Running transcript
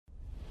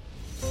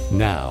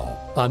Now,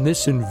 on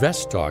this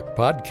Invest Talk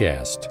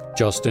podcast,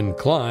 Justin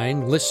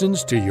Klein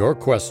listens to your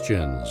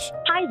questions.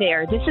 Hi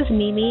there, this is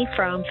Mimi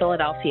from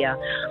Philadelphia.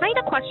 I had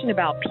a question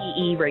about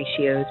PE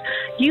ratios.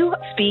 You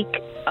speak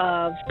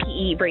of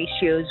PE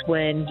ratios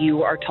when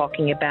you are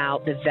talking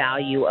about the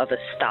value of a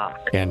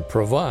stock. And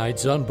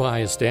provides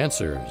unbiased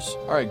answers.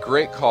 All right,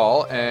 great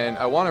call. And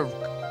I want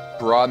to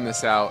broaden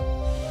this out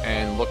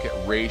and look at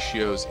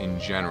ratios in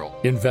general.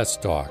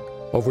 Invest Talk.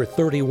 Over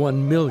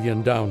 31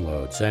 million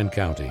downloads and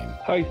counting.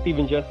 Hi, Steve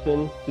and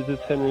Justin. This is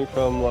Henry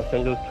from Los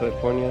Angeles,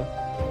 California,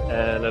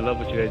 and I love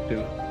what you guys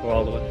do for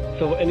all of us.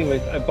 So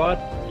anyways, I bought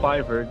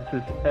Fiverr.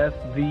 This is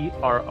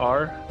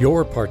FVRR.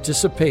 Your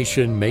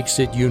participation makes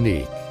it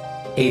unique.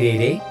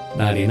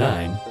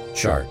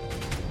 888-99-CHART.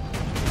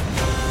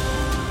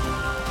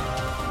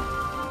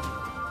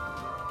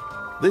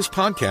 This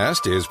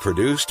podcast is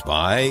produced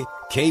by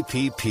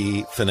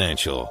KPP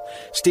Financial.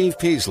 Steve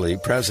Peasley,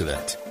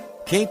 President.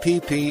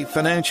 KPP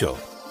Financial.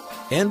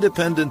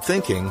 Independent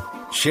thinking,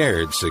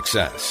 shared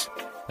success.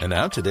 And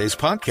now today's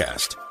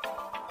podcast.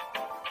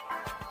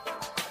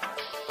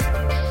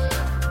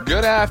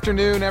 Good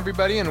afternoon,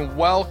 everybody, and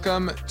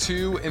welcome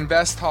to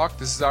Invest Talk.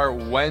 This is our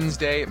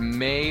Wednesday,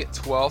 May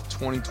 12th,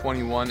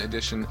 2021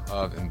 edition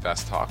of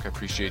Invest Talk. I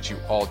appreciate you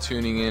all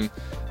tuning in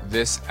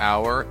this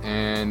hour,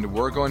 and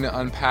we're going to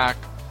unpack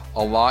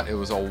a lot. It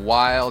was a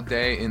wild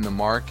day in the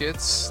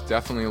markets,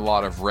 definitely a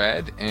lot of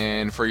red,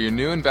 and for your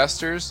new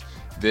investors,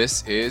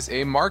 this is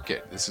a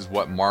market. This is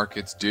what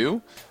markets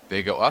do.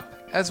 They go up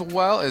as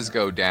well as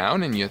go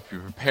down, and you have to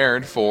be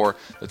prepared for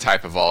the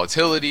type of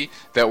volatility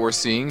that we're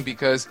seeing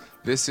because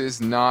this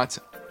is not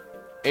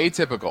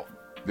atypical.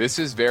 This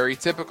is very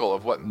typical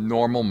of what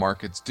normal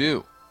markets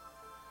do.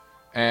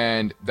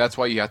 And that's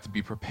why you have to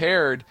be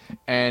prepared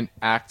and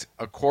act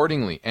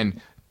accordingly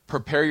and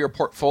prepare your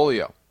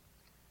portfolio.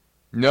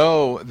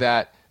 Know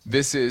that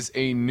this is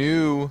a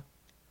new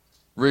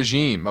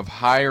regime of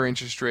higher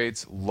interest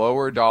rates,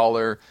 lower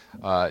dollar,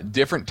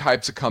 different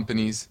types of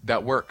companies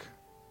that work.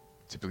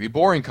 Typically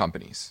boring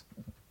companies.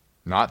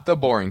 Not the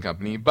boring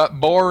company,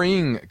 but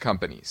boring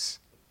companies.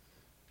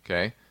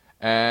 Okay?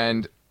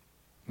 And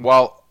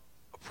while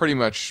pretty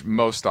much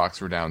most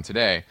stocks were down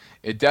today,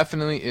 it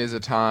definitely is a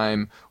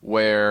time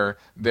where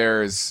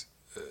there's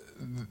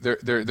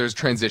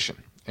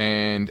transition.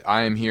 And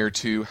I am here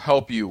to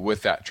help you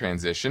with that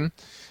transition.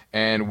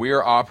 And we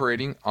are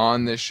operating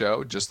on this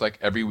show just like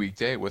every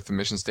weekday with the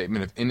mission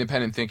statement of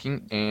independent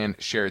thinking and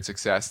shared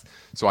success.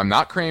 So I'm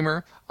not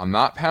Kramer. I'm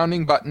not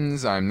pounding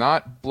buttons. I'm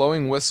not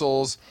blowing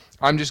whistles.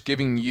 I'm just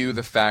giving you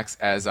the facts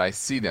as I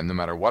see them, no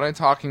matter what I'm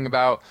talking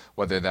about,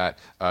 whether that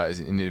is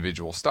an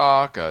individual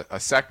stock, a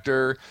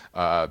sector,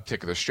 a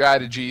particular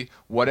strategy,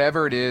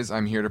 whatever it is,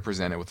 I'm here to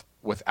present it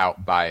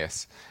without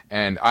bias.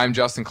 And I'm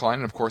Justin Klein,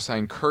 and of course I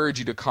encourage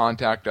you to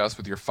contact us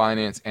with your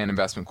finance and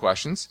investment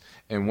questions.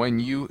 And when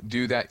you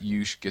do that,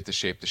 you should get to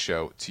shape the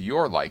show to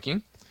your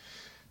liking.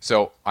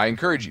 So I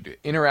encourage you to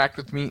interact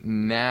with me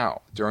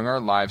now during our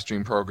live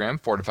stream program,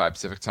 4 to 5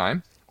 Pacific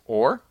time,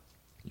 or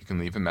you can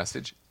leave a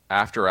message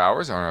after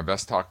hours on our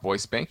Invest Talk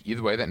voice bank.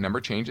 Either way, that number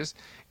changes,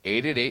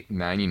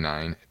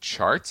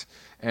 888-99-CHART.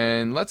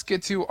 And let's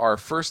get to our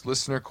first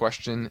listener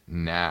question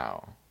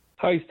now.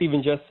 Hi, Steve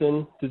and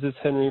Justin. This is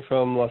Henry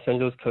from Los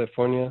Angeles,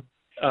 California.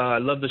 I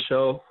love the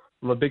show.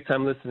 I'm a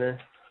big-time listener,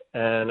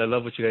 and I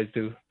love what you guys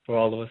do for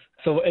all of us.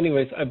 So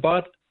anyways, I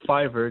bought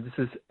Fiverr. This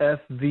is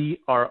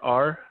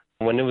FVRR.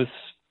 When it was,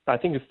 I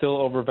think it's still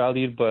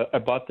overvalued, but I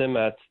bought them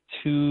at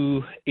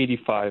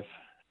 $285,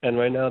 and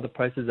right now the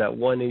price is at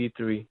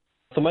 $183.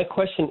 So my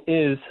question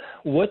is,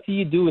 what do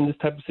you do in this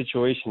type of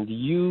situation? Do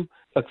you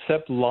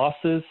accept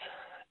losses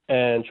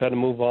and try to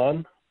move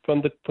on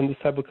from this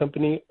type of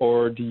company,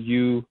 or do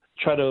you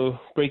try to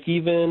break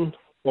even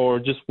or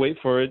just wait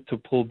for it to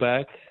pull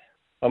back?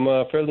 I'm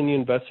a fairly new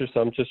investor,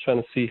 so I'm just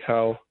trying to see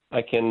how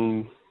I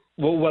can,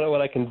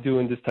 what I can do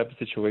in this type of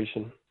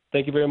situation.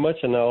 Thank you very much,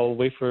 and I'll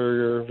wait for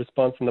your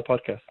response in the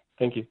podcast.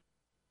 Thank you.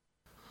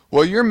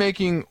 Well, you're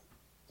making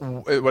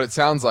what it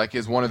sounds like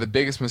is one of the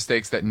biggest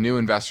mistakes that new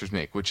investors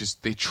make, which is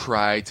they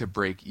try to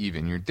break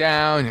even. You're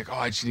down, you're like,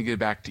 I just need to get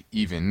back to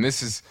even.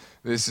 This is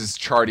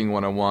charting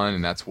 101,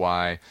 and that's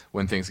why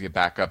when things get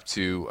back up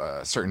to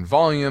certain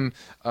volume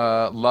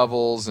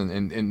levels,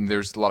 and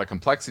there's a lot of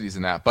complexities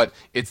in that, but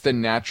it's the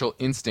natural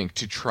instinct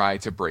to try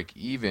to break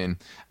even.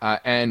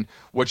 And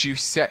what you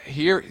see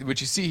here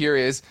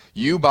is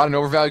you bought an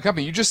overvalued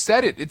company. You just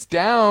said it. It's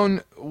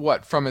down,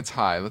 from its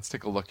high? Let's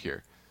take a look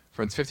here.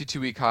 From its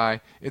 52-week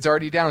high, it's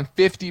already down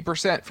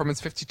 50% from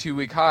its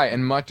 52-week high,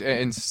 and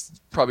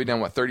probably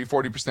down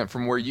 30-40%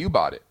 from where you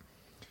bought it.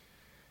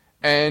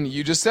 And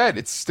you just said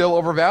it's still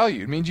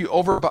overvalued. It means you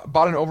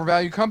bought an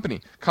overvalued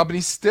company.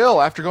 Company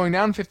still, after going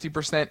down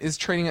 50%, is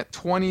trading at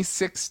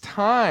 26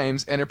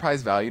 times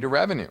enterprise value to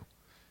revenue.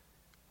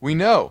 We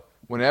know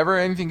whenever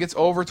anything gets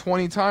over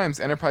 20 times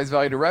enterprise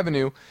value to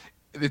revenue,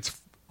 its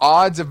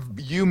odds of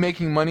you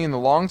making money in the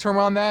long term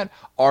on that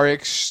are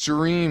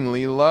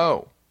extremely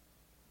low.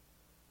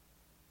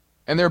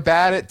 And they're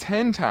bad at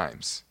 10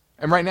 times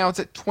And right now it's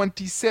at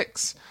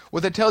 26.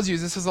 What that tells you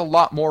is this has a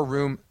lot more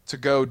room to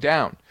go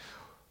down.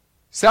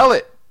 Sell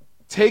it.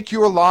 Take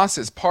your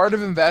losses. Part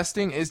of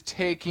investing is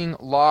taking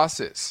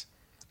losses,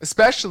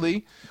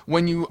 especially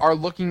when you are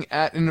looking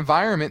at an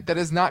environment that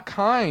is not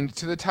kind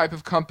to the type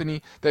of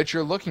company that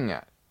you're looking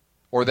at,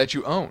 or that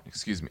you own,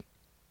 excuse me.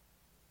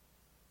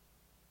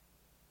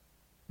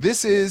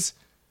 This is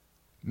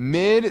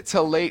mid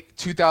to late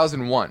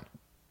 2001.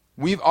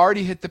 We've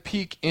already hit the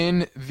peak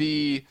in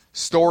the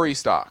story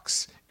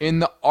stocks, in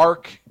the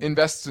ARK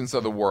investments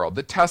of the world,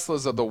 the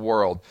Teslas of the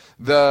world,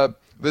 the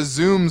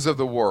Zooms of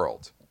the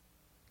world,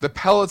 the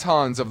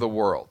Pelotons of the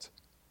world.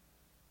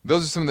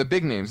 Those are some of the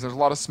big names. There's a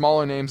lot of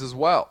smaller names as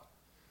well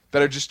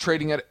that are just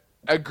trading at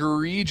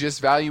egregious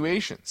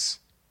valuations,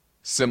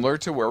 similar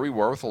to where we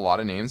were with a lot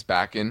of names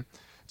back in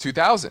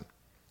 2000.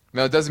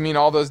 Now, it doesn't mean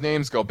all those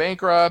names go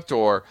bankrupt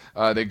or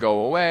they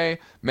go away.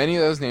 Many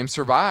of those names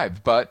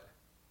survived, but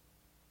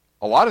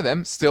a lot of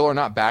them still are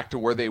not back to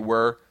where they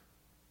were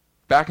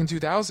back in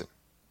 2000.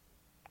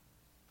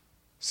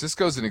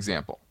 Cisco's an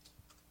example.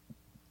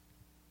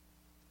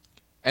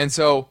 And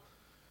so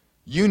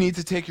you need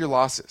to take your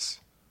losses.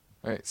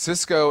 Right?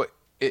 Cisco,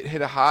 it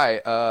hit a high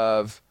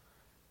of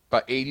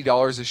about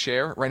 $80 a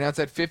share. Right now it's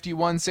at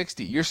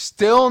 $51.60. You're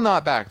still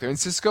not back there. And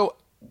Cisco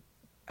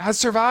has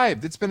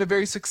survived. It's been a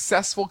very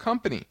successful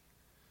company.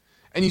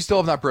 And you still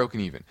have not broken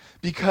even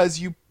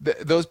because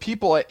those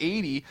people at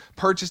 80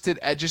 purchased it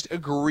at just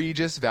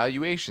egregious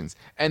valuations.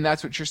 And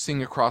that's what you're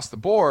seeing across the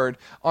board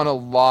on a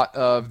lot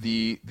of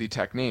the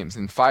tech names.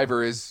 And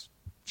Fiverr is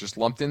just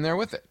lumped in there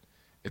with it.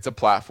 It's a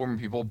platform where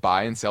people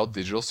buy and sell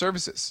digital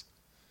services.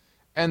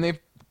 And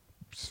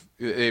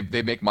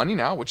they make money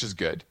now, which is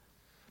good.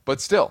 But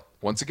still,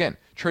 once again,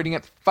 trading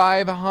at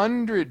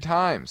 500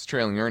 times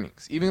trailing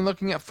earnings. Even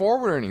looking at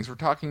forward earnings, we're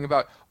talking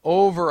about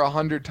over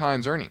 100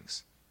 times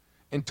earnings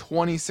and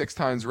 26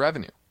 times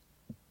revenue.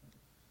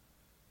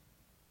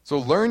 So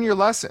learn your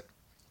lesson.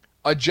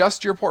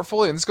 Adjust your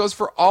portfolio. And this goes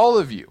for all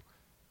of you.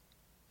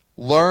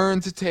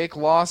 Learn to take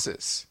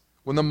losses.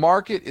 When the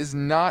market is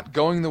not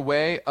going the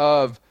way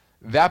of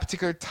that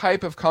particular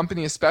type of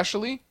company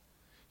especially,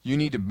 you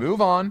need to move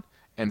on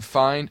and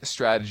find a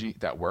strategy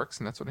that works,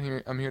 and that's what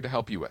I'm here to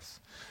help you with.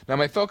 Now,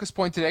 my focus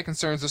point today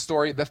concerns the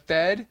story,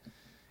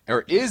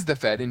 is the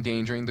Fed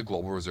endangering the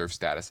global reserve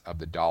status of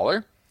the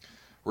dollar?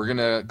 We're going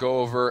to go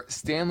over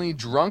Stanley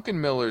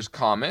Druckenmiller's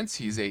comments.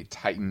 He's a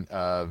titan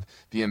of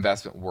the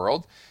investment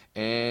world,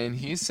 and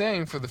he's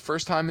saying for the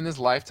first time in his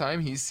lifetime,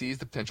 he sees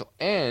the potential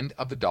end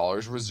of the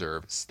dollar's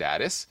reserve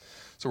status.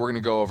 So we're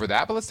going to go over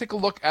that, but let's take a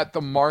look at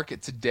the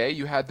market today.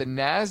 You had the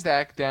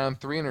NASDAQ down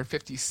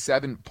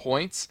 357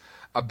 points,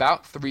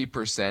 about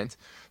 3%.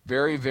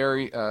 Very,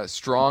 very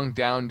strong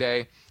down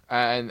day,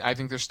 and I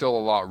think there's still a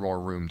lot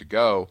more room to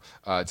go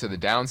to the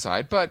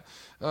downside, but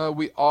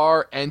we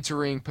are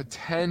entering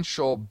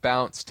potential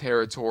bounce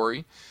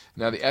territory.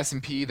 Now the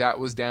S&P, that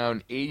was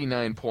down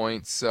 89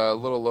 points, a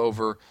little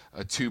over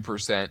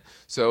 2%,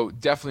 so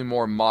definitely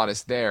more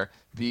modest there.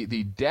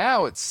 The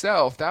Dow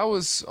itself, that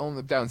was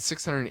only down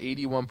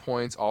 681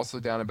 points, also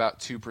down about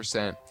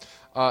 2%.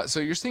 So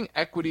you're seeing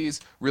equities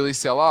really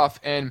sell off,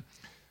 and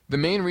the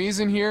main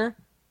reason here,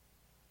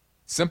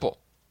 simple.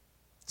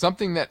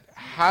 Something that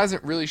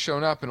hasn't really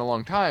shown up in a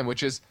long time,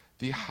 which is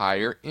the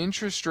higher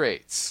interest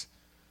rates.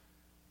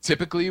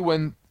 Typically,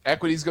 when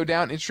equities go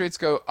down, interest rates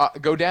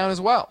go down as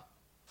well.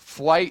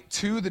 Flight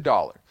to the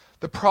dollar.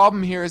 The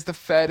problem here is the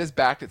Fed has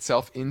backed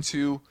itself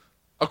into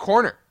a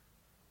corner.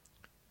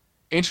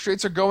 Interest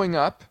rates are going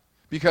up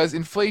because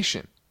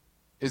inflation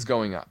is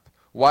going up.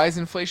 Why is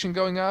inflation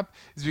going up?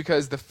 It's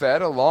because the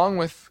Fed, along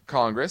with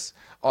Congress,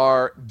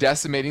 are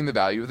decimating the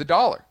value of the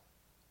dollar.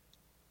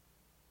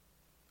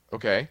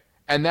 Okay?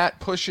 And that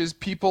pushes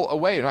people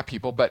away, not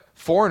people, but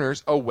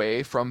foreigners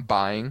away from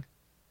buying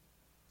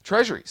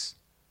treasuries,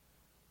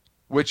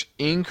 which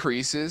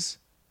increases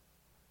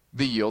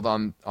the yield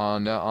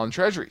on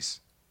treasuries.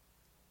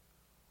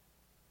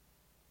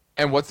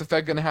 And what's the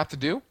Fed going to have to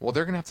do? Well,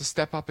 they're going to have to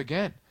step up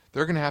again.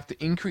 They're going to have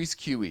to increase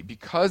QE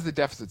because the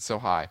deficit's so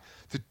high,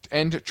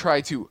 and to try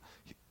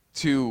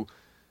to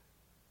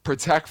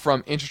protect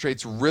from interest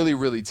rates really,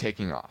 really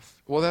taking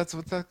off. Well,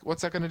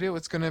 what's that going to do?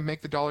 It's going to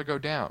make the dollar go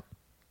down.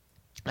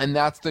 And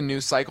that's the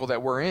new cycle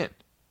that we're in.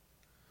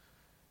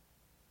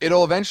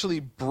 It'll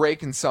eventually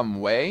break in some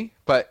way,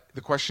 but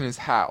the question is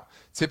how.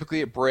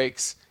 Typically, it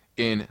breaks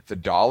in the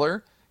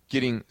dollar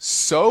getting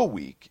so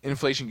weak,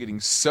 inflation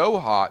getting so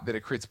hot that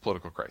it creates a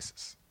political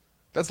crisis.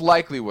 That's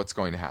likely what's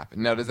going to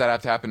happen. Now, does that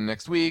have to happen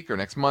next week or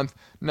next month?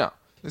 No.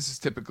 This is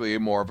typically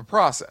more of a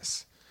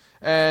process.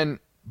 And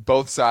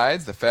both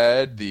sides, the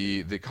Fed,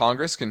 the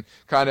Congress, can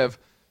kind of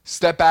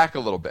step back a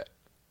little bit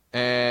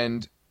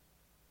and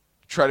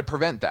try to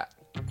prevent that.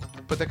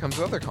 But that comes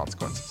with other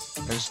consequences.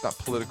 And it's just not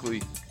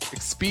politically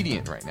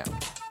expedient right now.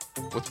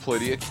 What's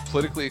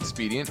politically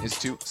expedient is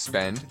to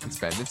spend and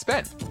spend and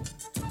spend.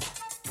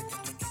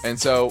 And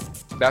so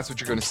that's what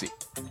you're going to see.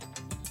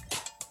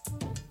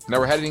 Now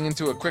we're heading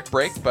into a quick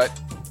break, but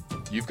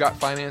you've got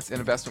finance and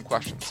investment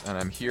questions, and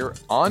I'm here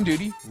on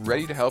duty,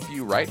 ready to help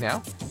you right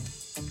now.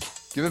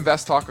 Give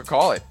Invest Talk a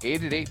call at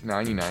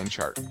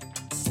 888-99-CHART.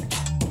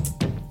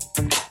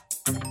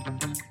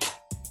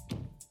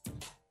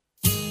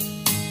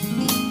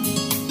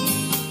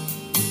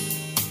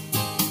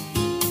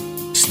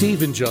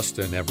 Steve and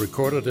Justin have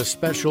recorded a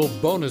special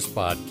bonus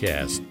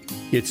podcast.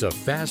 It's a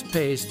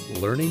fast-paced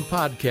learning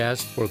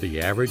podcast for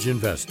the average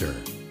investor.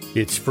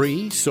 It's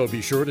free, so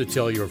be sure to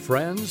tell your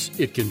friends.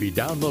 It can be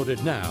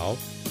downloaded now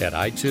at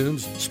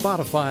iTunes,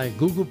 Spotify,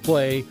 Google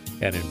Play,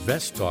 and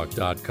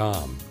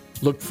investtalk.com.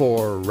 Look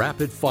for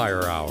Rapid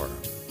Fire Hour.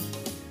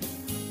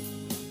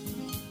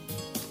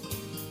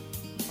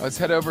 Let's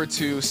head over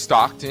to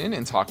Stockton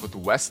and talk with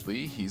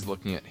Wesley. He's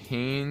looking at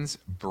Hanes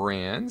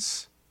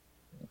Brands.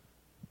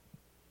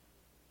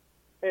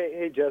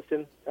 Hey,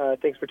 Justin.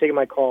 Thanks for taking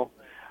my call.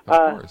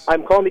 Of course.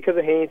 I'm calling because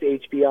of Hanes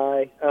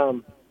HBI.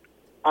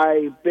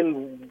 I've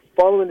been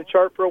following the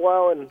chart for a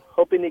while and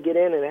hoping to get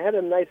in, and I had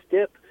a nice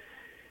dip.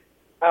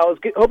 I was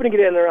hoping to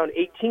get in around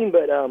 18,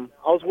 but I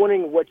was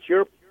wondering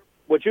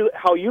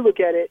how you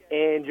look at it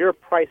and your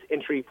price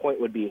entry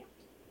point would be.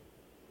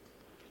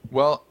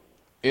 Well,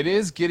 it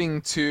is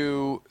getting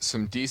to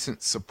some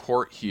decent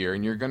support here,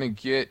 and you're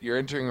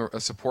entering a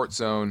support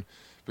zone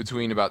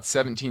between about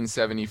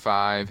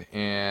 1775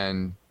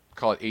 and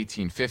call it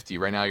 1850.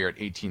 Right now you're at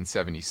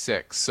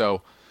 1876.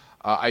 So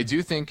I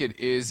do think it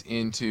is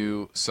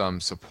into some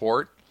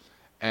support,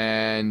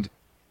 and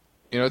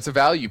it's a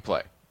value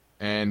play,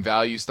 and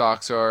value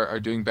stocks are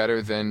doing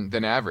better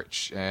than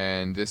average.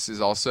 And this is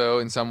also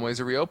in some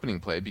ways a reopening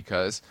play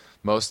because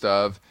most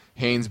of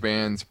Hanes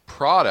Brands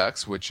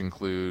products, which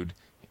include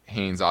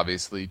Hanes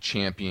obviously,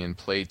 Champion,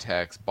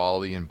 Playtex,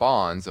 Bali, and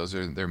Bonds, those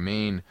are their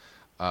main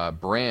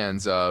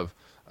brands of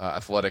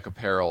athletic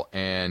apparel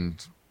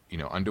and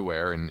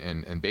underwear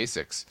and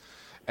basics.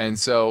 And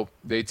so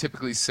they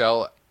typically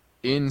sell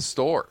in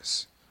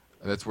stores.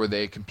 That's where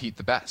they compete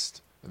the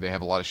best. They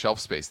have a lot of shelf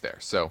space there.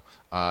 So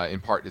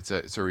in part, it's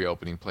a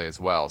reopening play as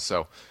well.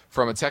 So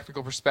from a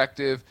technical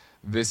perspective,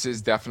 this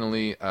is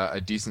definitely a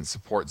decent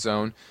support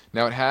zone.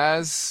 Now it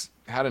has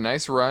had a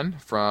nice run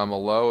from a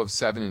low of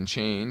 7 and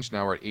change.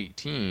 Now we're at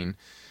 18.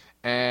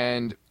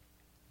 And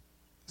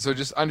so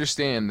just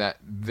understand that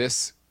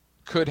this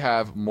could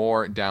have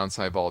more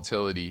downside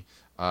volatility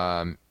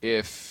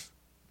if,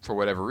 for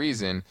whatever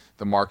reason,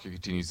 the market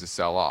continues to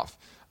sell off.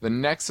 The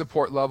next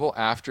support level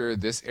after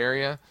this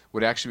area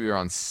would actually be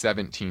around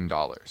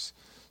 $17.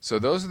 So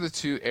those are the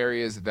two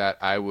areas that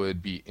I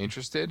would be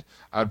interested.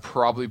 I would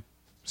probably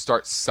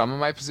start some of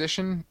my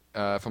position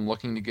if I'm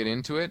looking to get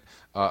into it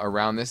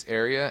around this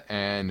area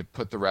and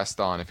put the rest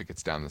on if it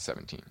gets down to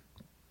 17.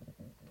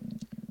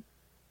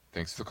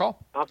 Thanks for the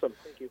call. Awesome.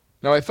 Thank you.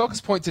 Now, my focus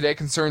point today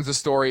concerns the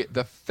story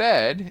the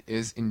Fed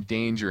is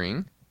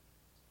endangering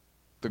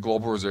the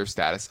global reserve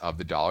status of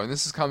the dollar. And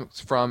this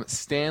comes from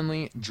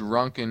Stanley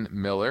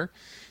Druckenmiller.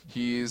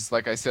 He's,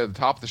 like I said at the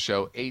top of the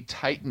show, a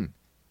titan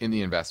in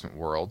the investment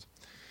world.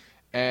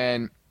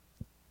 And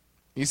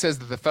he says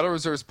that the Federal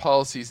Reserve's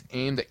policies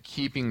aimed at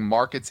keeping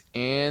markets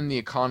and the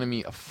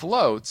economy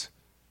afloat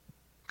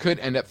could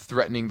end up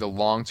threatening the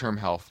long-term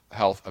health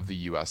of the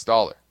U.S.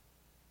 dollar.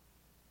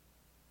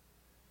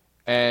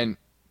 And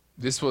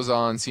this was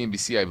on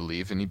CNBC, I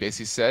believe, and he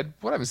basically said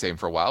what I've been saying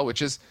for a while,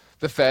 which is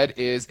the Fed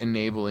is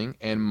enabling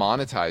and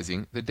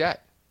monetizing the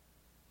debt.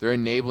 They're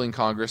enabling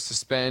Congress to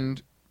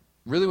spend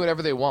really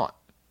whatever they want.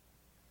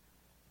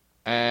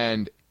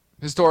 And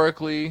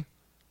historically,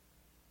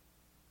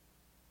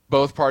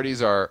 both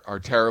parties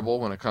are terrible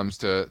when it comes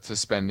to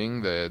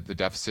spending. The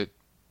deficit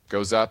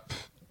goes up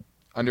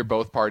under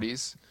both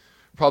parties.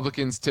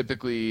 Republicans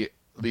typically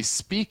at least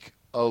speak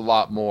a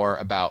lot more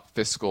about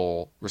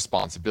fiscal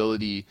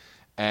responsibility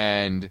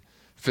and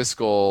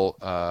fiscal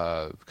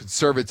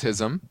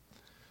conservatism.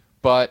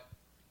 But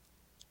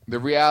the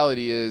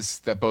reality is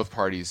that both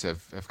parties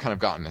have kind of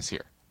gotten us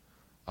here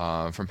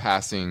from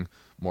passing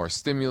more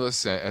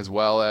stimulus as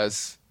well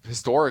as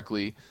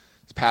historically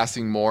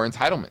passing more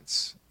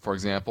entitlements. For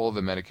example, the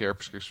Medicare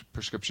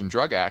Prescription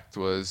Drug Act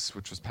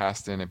which was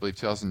passed in, I believe,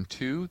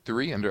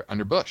 2002-3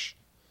 under Bush.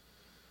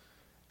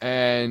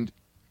 And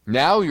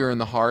now you're in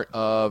the heart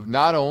of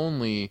not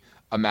only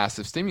a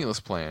massive stimulus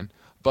plan,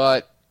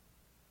 but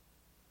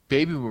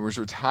baby boomers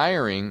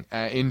retiring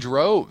in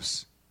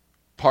droves,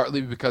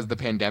 partly because of the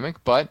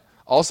pandemic, but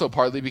also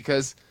partly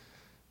because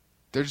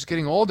they're just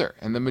getting older.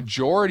 And the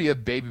majority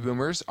of baby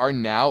boomers are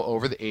now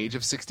over the age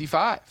of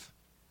 65.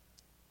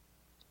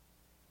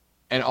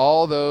 And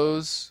all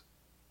those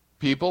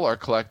people are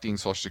collecting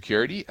Social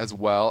Security as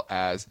well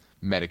as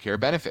Medicare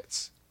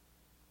benefits.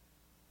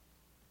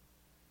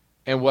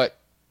 And what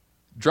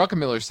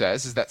Druckenmiller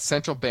says is that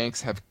central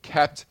banks have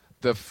kept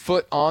the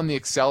foot on the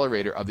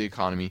accelerator of the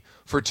economy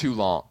for too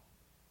long,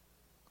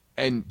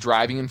 and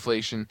driving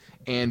inflation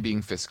and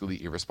being fiscally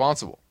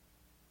irresponsible.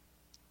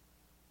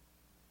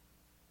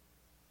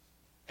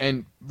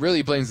 And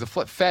really blames the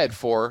Fed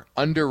for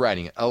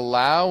underwriting it,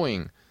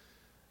 allowing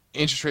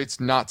interest rates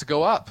not to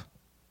go up,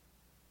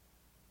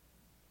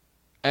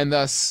 and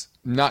thus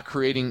not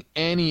creating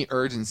any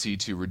urgency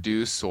to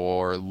reduce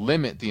or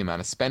limit the amount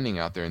of spending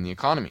out there in the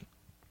economy.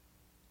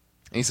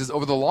 And he says,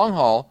 over the long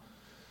haul,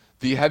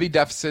 the heavy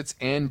deficits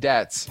and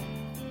debts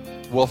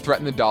will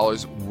threaten the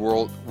dollar's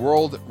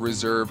world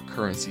reserve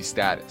currency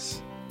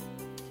status.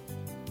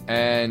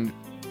 And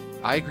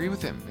I agree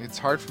with him. It's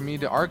hard for me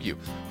to argue.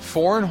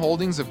 Foreign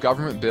holdings of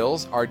government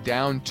bills are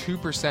down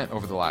 2%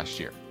 over the last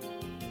year.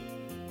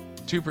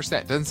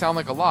 2%. Doesn't sound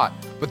like a lot,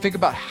 but think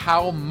about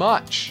how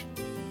much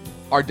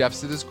our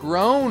deficit has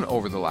grown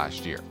over the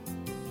last year.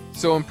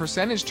 So in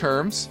percentage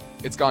terms,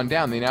 it's gone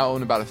down. They now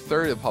own about a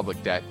third of the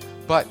public debt.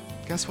 But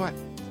guess what?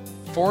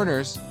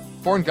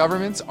 Foreign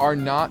governments are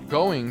not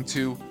going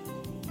to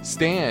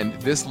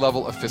stand this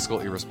level of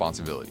fiscal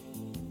irresponsibility.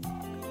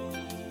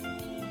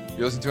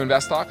 You're listening to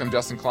Invest Talk. I'm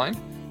Justin Klein.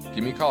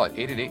 Give me a call at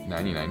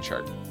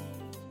 888-99-CHART.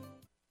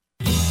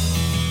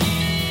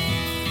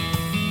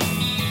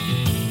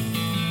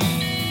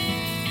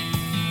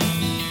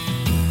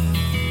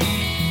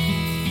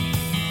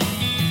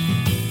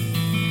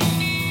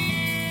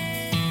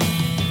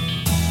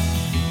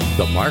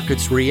 The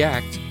markets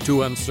react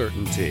to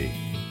uncertainty.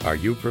 Are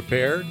you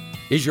prepared?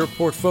 Is your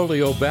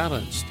portfolio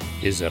balanced?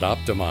 Is it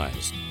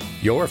optimized?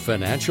 Your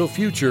financial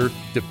future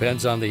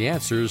depends on the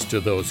answers to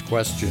those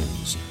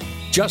questions.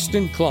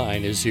 Justin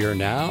Klein is here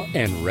now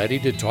and ready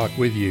to talk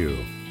with you.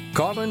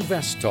 Call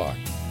Invest Talk,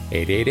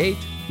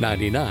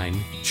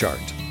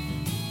 888-99-CHART.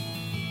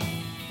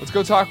 Let's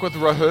go talk with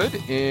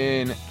Rahud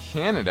in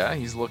Canada.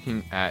 He's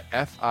looking at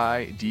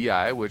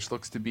FIDI, which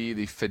looks to be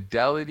the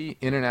Fidelity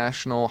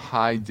International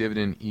High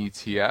Dividend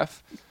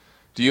ETF.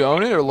 Do you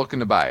own it or looking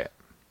to buy it?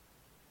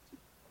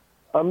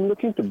 I'm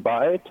looking to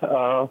buy it.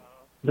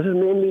 This is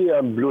mainly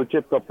blue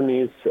chip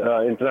companies,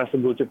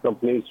 international blue chip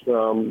companies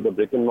from the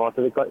brick and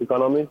mortar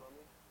economy.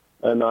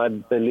 And I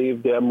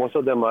believe most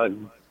of them are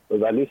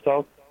value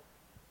stocks.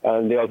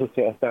 And they also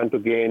stand to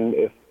gain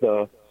if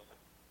the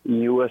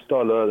US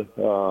dollar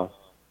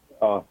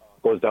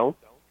goes down.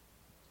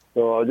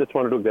 So I just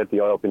wanted to get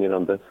your opinion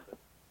on this.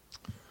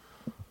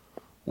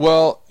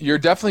 Well, you're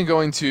definitely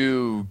going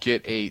to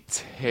get a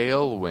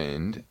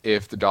tailwind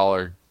if the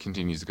dollar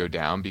continues to go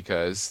down,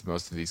 because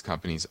most of these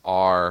companies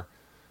are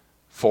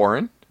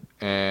foreign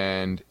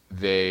and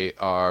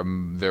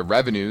their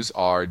revenues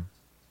are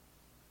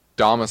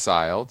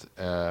domiciled,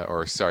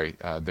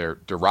 they're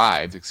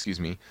derived,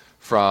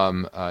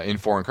 from in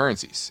foreign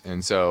currencies.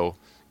 And so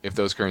if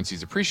those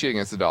currencies appreciate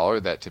against the dollar,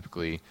 that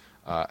typically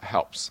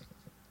helps.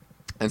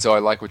 And so I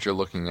like what you're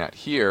looking at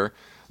here.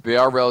 They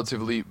are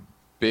relatively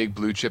big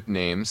blue chip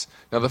names.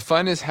 Now the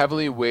fund is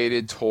heavily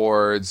weighted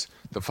towards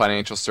the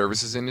financial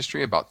services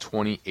industry, about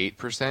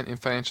 28% in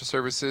financial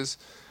services,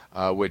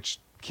 which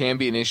can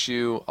be an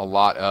issue. A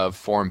lot of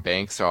foreign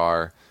banks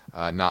are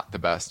not the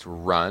best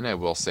run, I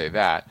will say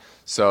that.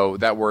 So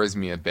that worries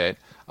me a bit.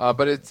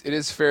 But it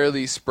is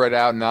fairly spread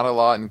out, not a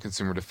lot in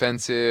consumer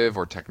defensive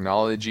or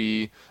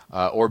technology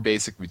or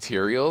basic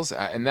materials.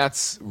 And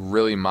that's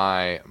really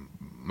my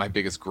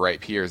biggest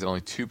gripe here, is that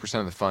only 2%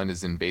 of the fund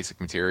is in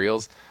basic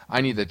materials. I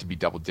need that to be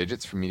double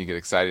digits for me to get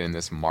excited in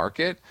this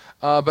market.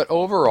 But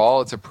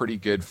overall, it's a pretty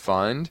good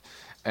fund.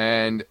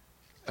 And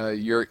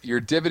your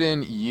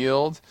dividend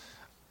yield,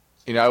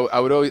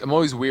 I'm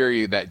always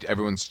weary that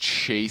everyone's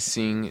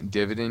chasing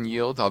dividend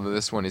yield, although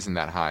this one isn't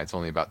that high. It's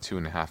only about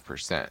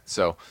 2.5%.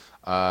 So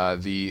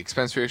the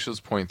expense ratio is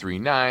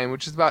 0.39,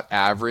 which is about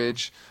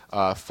average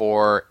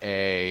for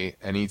an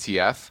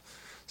ETF.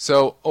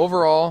 So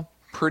overall,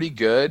 pretty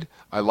good.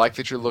 I like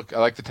that I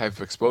like the type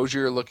of exposure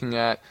you're looking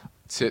at,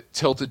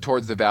 tilted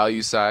towards the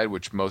value side,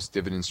 which most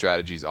dividend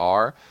strategies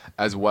are,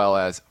 as well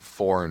as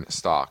foreign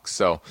stocks.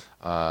 So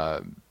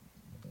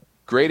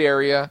great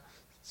area,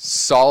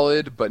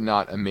 solid but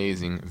not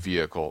amazing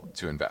vehicle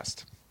to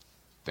invest.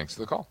 Thanks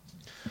for the call.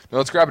 Now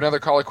let's grab another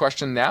caller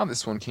question now.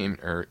 This one came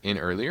in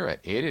earlier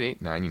at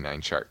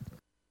 888-99-CHART.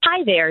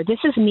 Hi there. This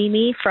is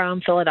Mimi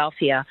from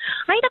Philadelphia.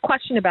 I had a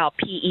question about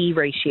PE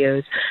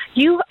ratios.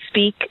 You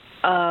speak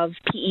of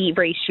PE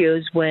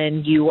ratios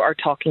when you are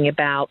talking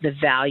about the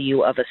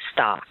value of a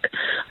stock.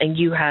 And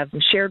you have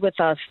shared with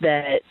us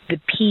that the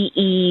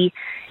PE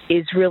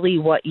is really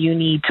what you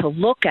need to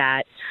look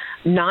at,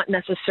 not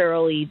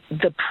necessarily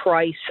the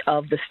price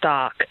of the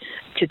stock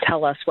to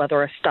tell us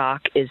whether a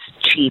stock is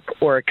cheap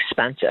or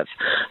expensive.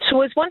 So I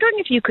was wondering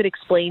if you could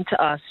explain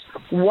to us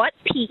what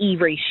PE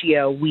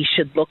ratio we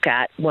should look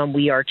at when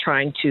we are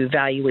trying to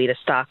evaluate a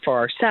stock for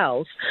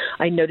ourselves.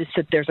 I noticed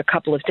that there's a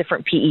couple of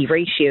different PE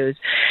ratios,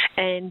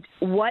 and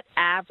what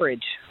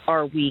average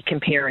are we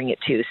comparing it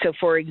to? So,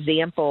 for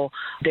example,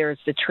 there's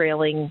the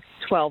trailing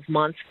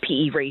 12-month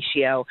PE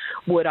ratio.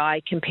 Would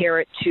I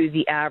compare it to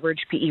the average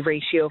PE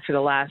ratio for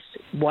the last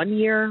 1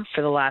 year,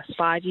 for the last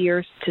 5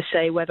 years, to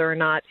say whether or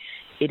not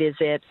it is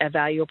at a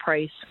value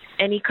price?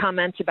 Any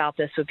comments about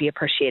this would be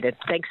appreciated.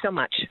 Thanks so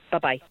much.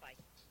 Bye-bye.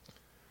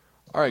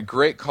 All right,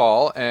 great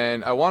call.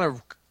 And I want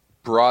to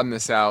broaden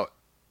this out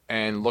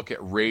and look at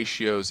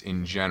ratios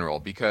in general,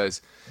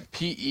 because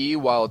PE,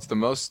 while it's the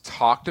most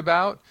talked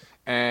about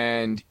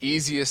and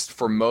easiest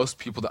for most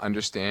people to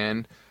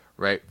understand,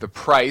 right? The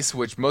price,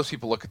 which most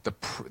people look at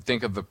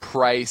think of the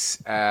price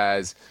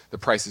as the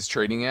price is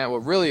trading at.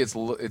 What really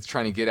it's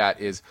trying to get at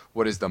is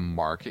what is the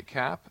market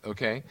cap,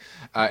 okay?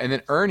 And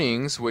then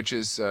earnings, which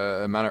is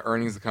the amount of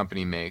earnings the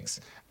company makes,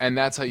 and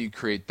that's how you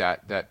create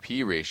that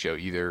P ratio,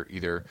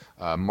 either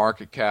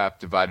market cap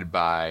divided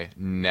by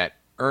net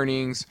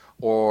earnings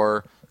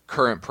or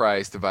current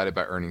price divided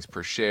by earnings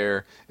per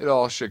share. It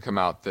all should come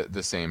out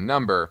the same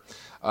number.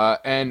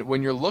 And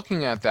when you're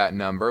looking at that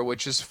number,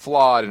 which is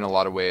flawed in a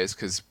lot of ways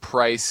because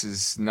price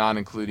is not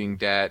including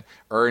debt,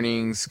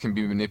 earnings can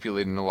be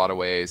manipulated in a lot of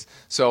ways.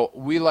 So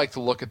we like to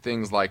look at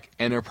things like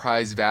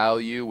enterprise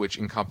value, which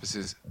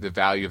encompasses the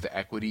value of the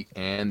equity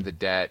and the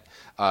debt.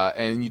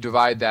 And you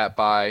divide that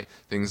by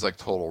things like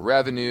total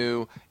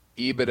revenue,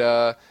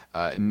 EBITDA,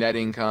 net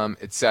income,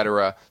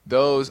 etc.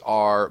 Those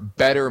are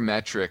better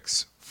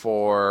metrics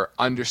for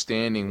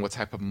understanding what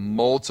type of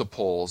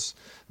multiples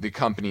the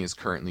company is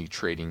currently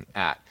trading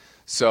at.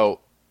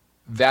 So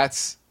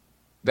that's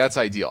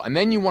ideal. And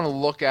then you want to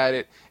look at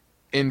it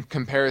in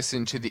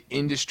comparison to the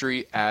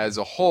industry as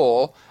a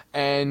whole,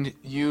 and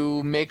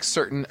you make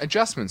certain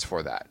adjustments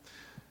for that.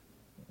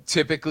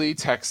 Typically,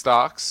 tech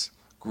stocks,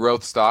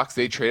 growth stocks,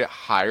 they trade at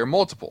higher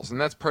multiples, and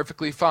that's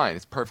perfectly fine.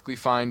 It's perfectly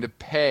fine to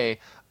pay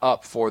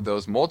up for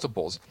those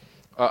multiples,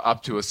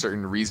 up to a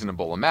certain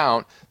reasonable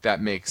amount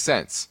that makes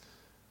sense.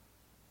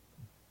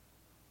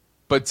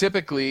 But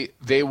typically,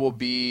 they will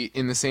be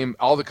in the same,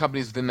 all the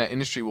companies within that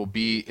industry will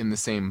be in the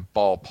same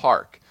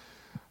ballpark.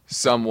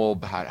 Some will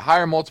have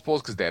higher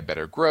multiples because they have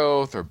better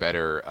growth or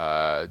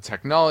better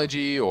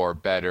technology or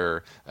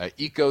better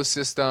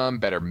ecosystem,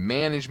 better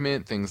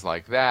management, things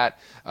like that,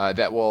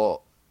 that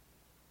will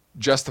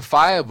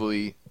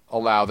justifiably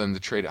allow them to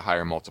trade at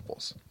higher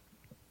multiples.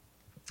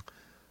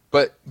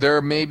 But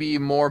there may be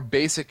more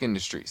basic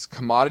industries,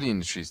 commodity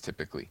industries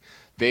typically.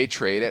 They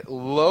trade at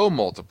low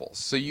multiples.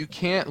 So you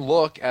can't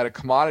look at a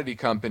commodity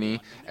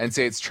company and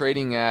say it's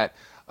trading at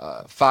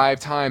 5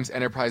 times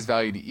enterprise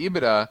value to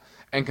EBITDA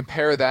and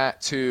compare that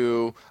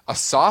to a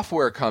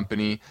software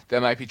company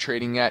that might be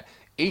trading at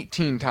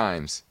 18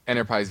 times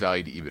enterprise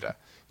value to EBITDA.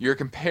 You're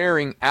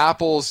comparing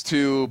apples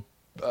to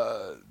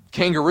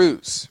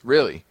kangaroos,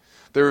 really.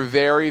 They're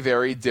very,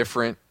 very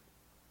different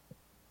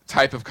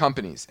type of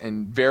companies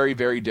and very,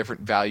 very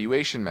different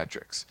valuation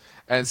metrics.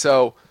 And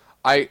so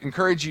I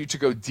encourage you to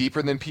go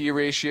deeper than P/E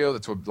ratio.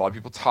 That's what a lot of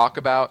people talk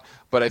about,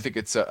 but I think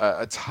it's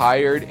a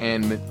tired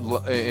and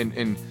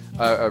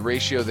a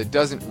ratio that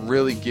doesn't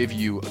really give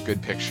you a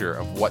good picture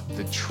of what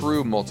the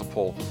true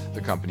multiple the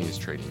company is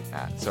trading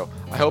at. So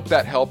I hope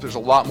that helped. There's a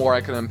lot more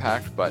I can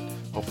unpack, but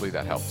hopefully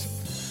that helped.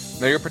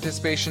 Now, your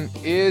participation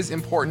is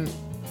important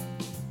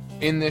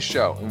in this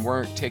show, and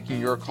we're taking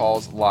your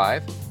calls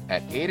live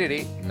at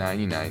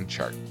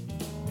 888-99-CHART.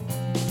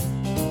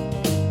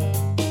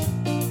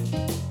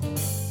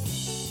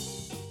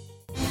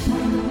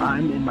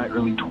 I'm in my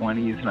early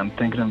 20s and I'm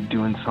thinking of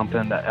doing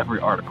something that every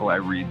article I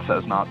read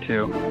says not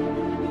to.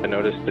 I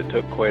noticed it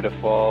took quite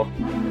a fall.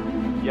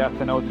 Yes,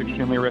 I know it's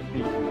extremely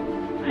risky.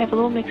 I have a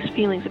little mixed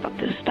feelings about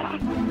this stock.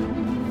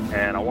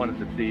 And I wanted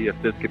to see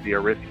if this could be a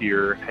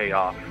riskier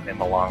payoff in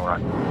the long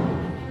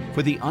run.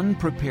 For the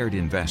unprepared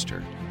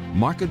investor,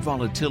 market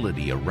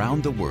volatility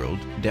around the world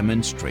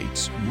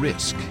demonstrates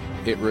risk.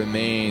 It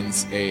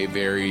remains a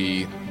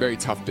very, very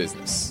tough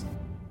business.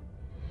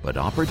 But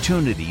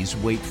opportunities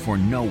wait for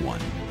no one.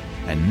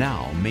 And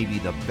now may be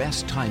the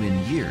best time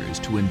in years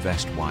to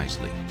invest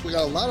wisely. We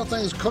got a lot of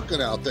things cooking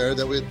out there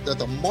that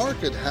the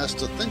market has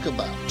to think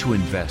about. To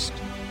invest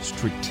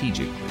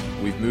strategically.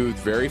 We've moved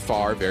very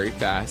far, very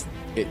fast.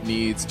 It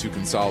needs to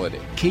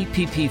consolidate.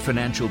 KPP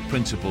Financial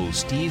Principals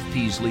Steve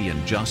Peasley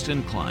and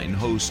Justin Klein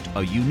host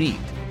a unique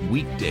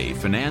weekday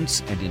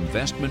finance and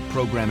investment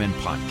program and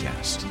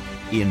podcast,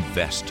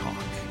 Invest Talk.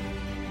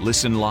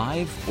 Listen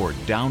live or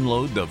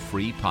download the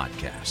free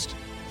podcast.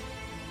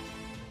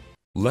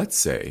 Let's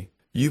say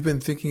you've been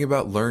thinking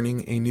about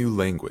learning a new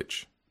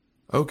language.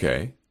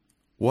 Okay,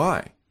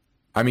 why?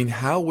 I mean,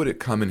 how would it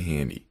come in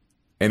handy?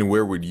 And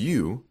where would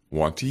you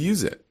want to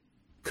use it?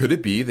 Could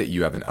it be that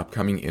you have an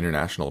upcoming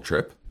international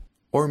trip?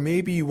 Or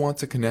maybe you want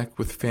to connect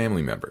with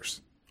family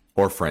members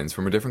or friends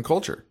from a different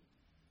culture?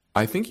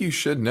 I think you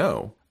should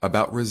know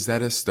about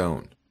Rosetta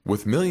Stone.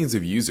 With millions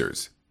of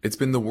users, it's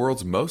been the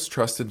world's most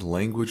trusted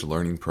language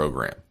learning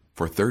program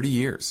for 30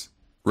 years.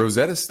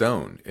 Rosetta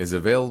Stone is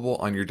available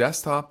on your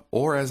desktop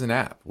or as an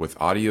app with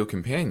Audio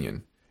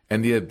Companion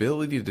and the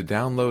ability to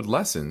download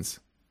lessons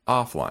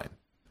offline.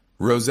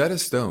 Rosetta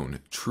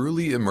Stone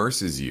truly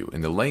immerses you in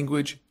the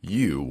language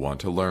you want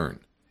to learn.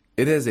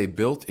 It has a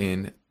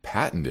built-in,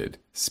 patented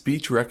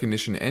speech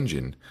recognition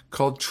engine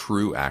called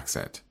True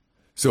Accent.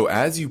 So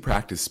as you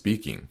practice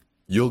speaking,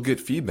 you'll get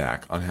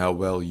feedback on how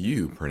well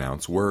you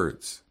pronounce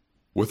words.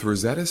 With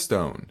Rosetta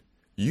Stone,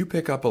 you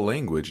pick up a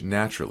language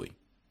naturally,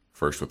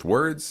 first with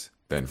words,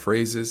 then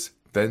phrases,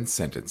 then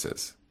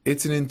sentences.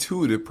 It's an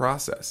intuitive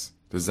process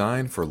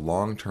designed for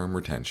long-term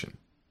retention.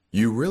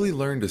 You really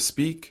learn to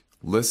speak,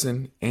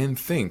 listen, and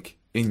think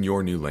in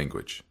your new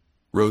language.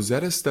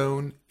 Rosetta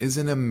Stone is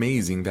an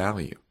amazing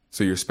value.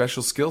 so your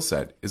special skill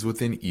set is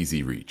within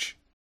easy reach.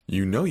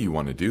 You know you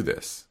want to do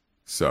this,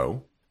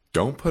 so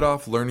don't put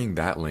off learning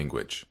that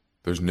language.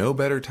 There's no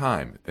better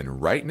time than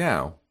right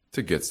now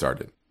to get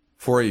started.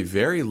 For a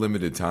very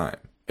limited time,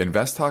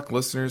 InvestTalk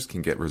listeners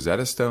can get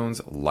Rosetta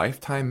Stone's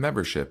lifetime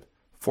membership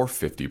for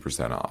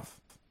 50% off.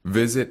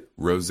 Visit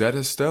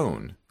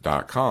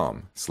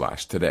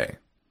rosettastone.com/today.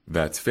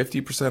 That's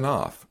 50%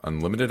 off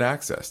unlimited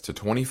access to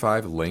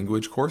 25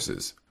 language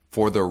courses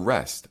for the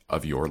rest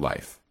of your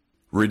life.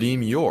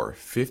 Redeem your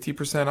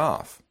 50%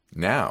 off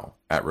now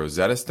at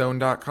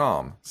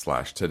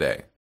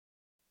rosettastone.com/today.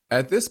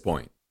 At this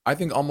point, I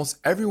think almost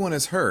everyone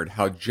has heard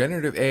how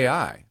generative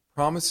AI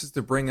promises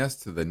to bring us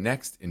to the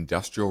next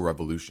industrial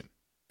revolution.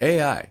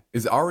 AI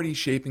is already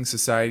shaping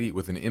society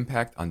with an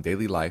impact on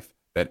daily life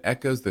that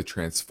echoes the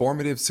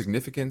transformative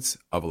significance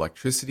of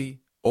electricity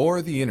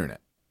or the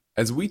internet.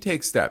 As we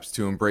take steps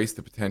to embrace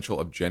the potential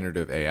of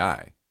generative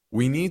AI,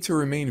 we need to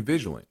remain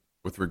vigilant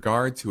with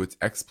regard to its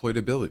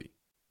exploitability.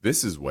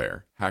 This is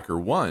where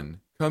HackerOne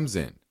comes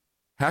in.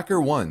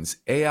 HackerOne's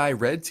AI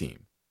Red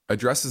Team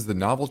addresses the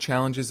novel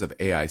challenges of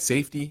AI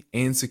safety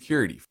and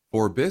security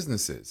for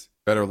businesses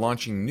that are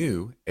launching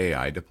new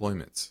AI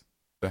deployments.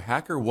 The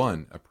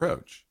HackerOne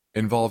approach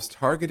involves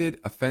targeted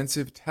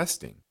offensive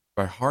testing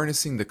by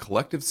harnessing the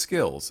collective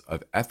skills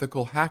of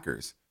ethical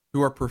hackers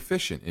who are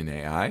proficient in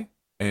AI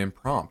and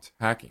prompt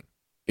hacking.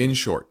 In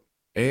short,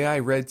 AI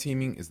red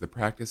teaming is the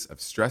practice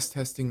of stress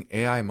testing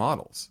AI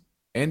models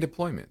and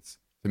deployments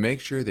to make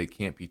sure they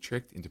can't be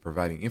tricked into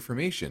providing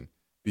information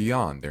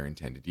beyond their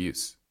intended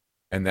use,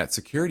 and that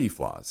security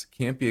flaws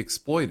can't be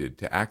exploited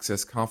to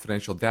access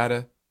confidential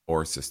data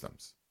or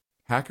systems.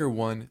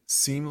 HackerOne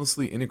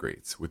seamlessly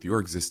integrates with your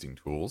existing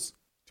tools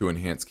to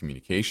enhance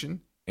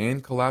communication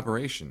and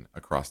collaboration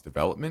across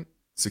development,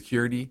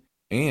 security,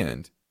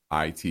 and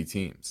IT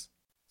teams.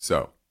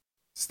 So,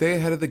 stay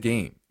ahead of the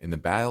game in the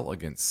battle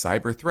against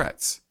cyber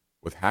threats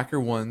with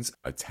HackerOne's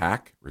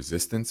attack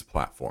resistance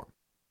platform.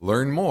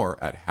 Learn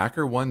more at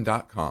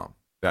hackerone.com.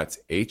 That's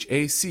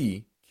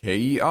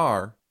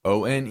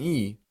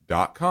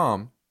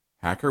HackerOne.com,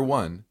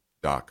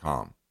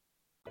 hackerone.com.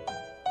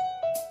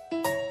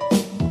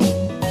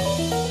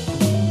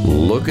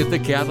 Look at the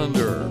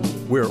calendar.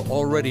 We're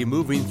already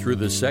moving through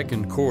the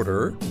second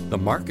quarter. The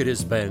market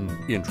has been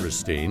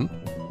interesting,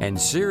 and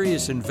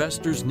serious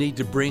investors need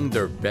to bring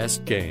their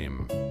best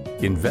game.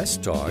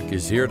 InvestTalk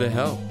is here to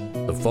help.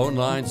 The phone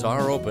lines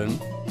are open.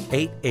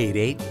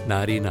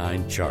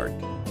 888-99-CHART.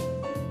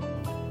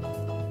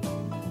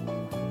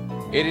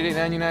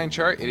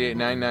 888-99-CHART,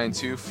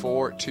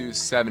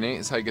 888-992-4278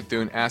 is how you get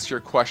through and ask your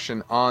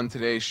question on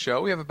today's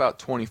show. We have about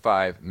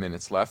 25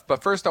 minutes left.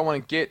 But first, I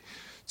want to get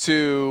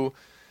to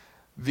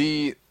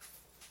the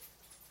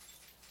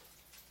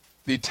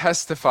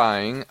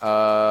testifying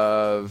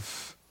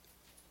of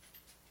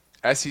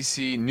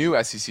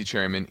new SEC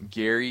Chairman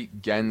Gary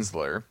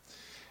Gensler.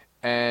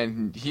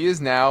 And he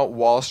is now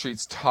Wall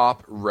Street's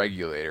top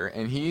regulator,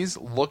 and he's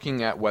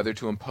looking at whether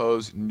to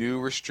impose new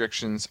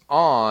restrictions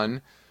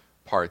on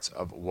parts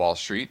of Wall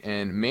Street,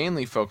 and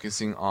mainly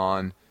focusing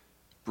on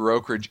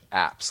brokerage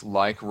apps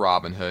like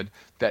Robinhood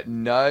that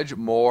nudge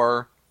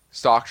more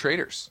stock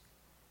traders,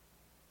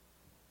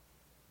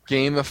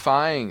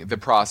 gamifying the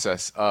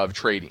process of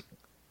trading,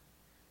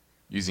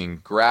 using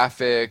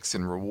graphics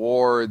and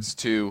rewards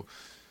to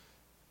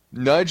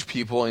nudge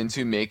people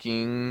into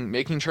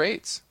making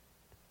trades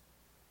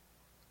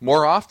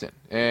more often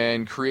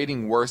and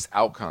creating worse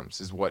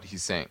outcomes, is what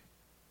he's saying.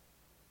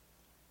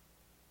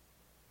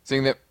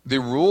 Saying that the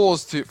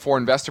rules for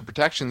investor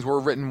protections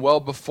were written well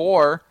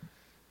before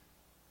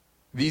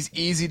these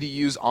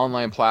easy-to-use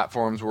online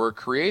platforms were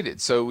created.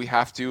 So we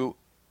have to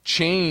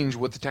change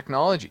with the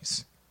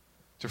technologies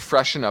to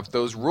freshen up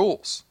those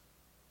rules.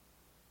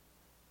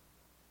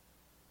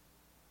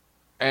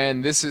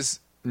 And this is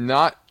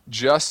not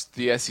just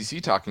the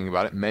SEC talking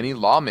about it. Many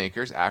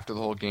lawmakers, after the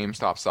whole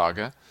GameStop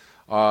saga,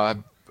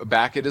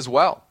 back it as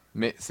well.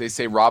 They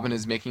say Robinhood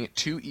is making it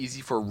too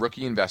easy for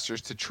rookie investors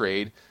to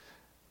trade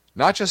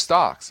not just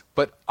stocks,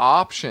 but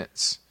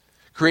options,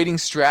 creating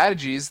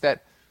strategies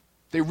that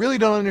they really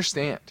don't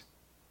understand.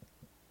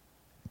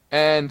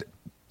 And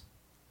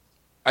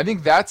I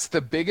think that's the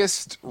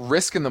biggest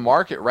risk in the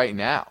market right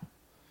now,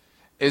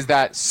 is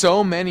that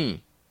so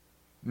many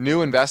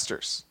new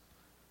investors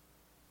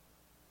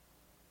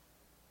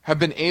have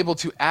been able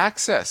to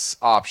access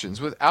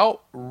options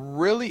without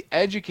really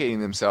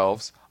educating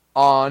themselves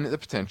on the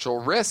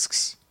potential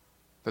risks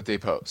that they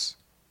pose.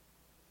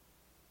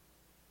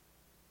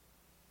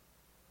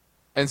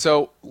 And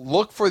so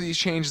look for these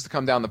changes to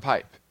come down the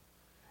pipe.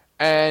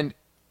 And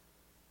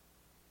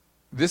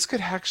this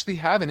could actually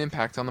have an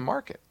impact on the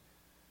market.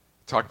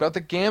 Talked about the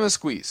gamma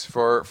squeeze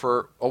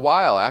for a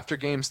while after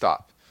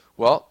GameStop.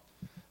 Well,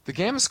 the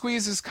gamma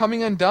squeeze is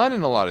coming undone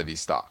in a lot of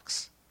these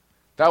stocks.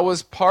 That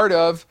was part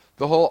of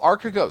the whole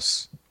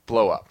Archegos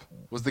blow up,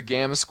 was the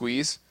gamma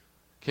squeeze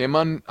came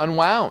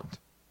unwound.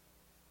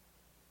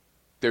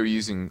 They were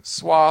using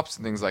swaps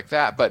and things like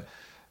that, but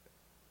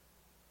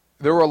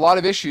there were a lot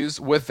of issues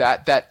with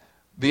that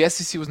the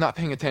SEC was not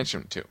paying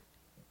attention to.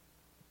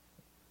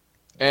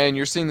 And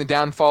you're seeing the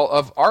downfall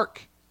of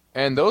ARK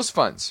and those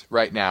funds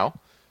right now.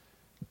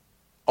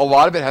 A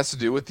lot of it has to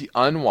do with the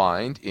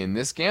unwind in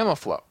this gamma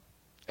flow.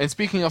 And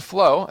speaking of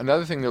flow,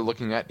 another thing they're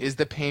looking at is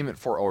the payment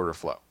for order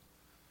flow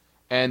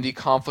and the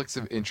conflicts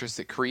of interest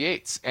it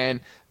creates, and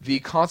the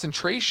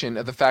concentration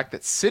of the fact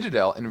that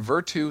Citadel and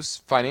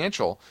Virtus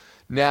Financial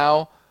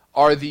now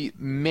are the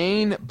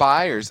main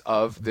buyers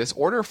of this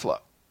order flow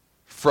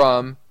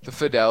from the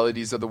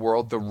Fidelities of the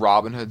world, the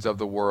Robinhoods of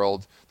the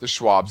world, the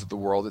Schwabs of the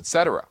world,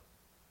 etc.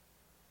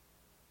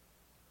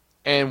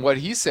 And what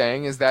he's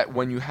saying is that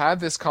when you have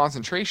this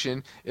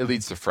concentration, it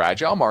leads to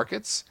fragile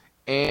markets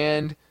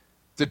and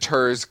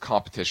deters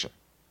competition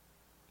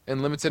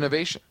and limits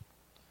innovation.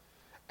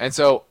 And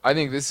so I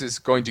think this is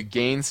going to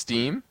gain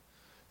steam,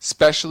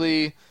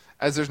 especially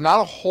as there's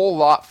not a whole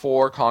lot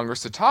for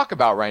Congress to talk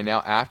about right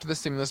now after the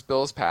stimulus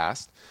bill is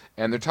passed,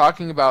 and they're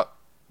talking about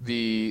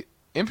the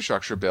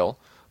infrastructure bill,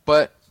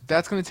 but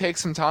that's going to take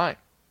some time.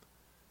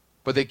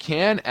 But they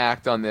can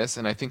act on this,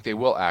 and I think they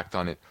will act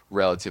on it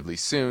relatively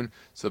soon,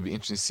 so it'll be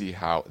interesting to see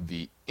how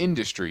the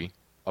industry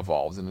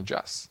evolves and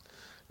adjusts.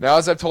 Now,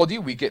 as I've told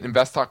you, we get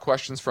Invest Talk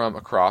questions from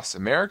across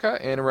America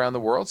and around the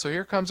world. So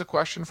here comes a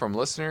question from a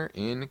listener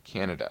in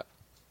Canada.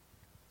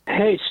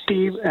 Hey,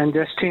 Steve and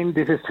Justin.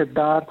 This is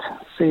Siddharth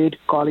Said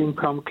calling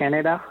from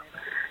Canada.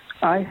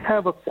 I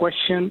have a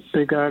question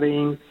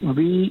regarding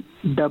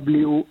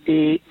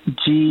VWAGY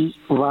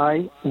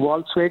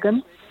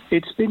Volkswagen.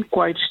 It's been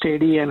quite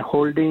steady and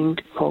holding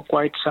for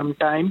quite some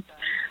time.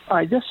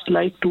 I just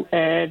like to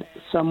add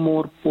some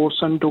more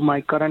portion to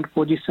my current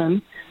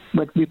position.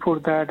 But before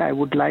that, I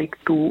would like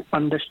to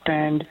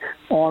understand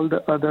all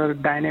the other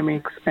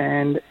dynamics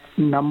and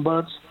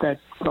numbers that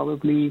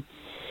probably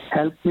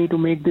help me to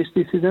make these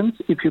decisions.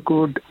 If you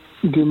could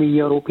give me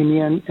your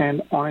opinion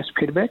and honest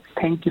feedback.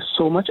 Thank you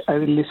so much. I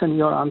will listen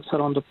your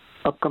answer on the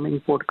upcoming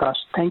podcast.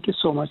 Thank you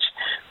so much.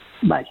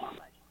 Bye.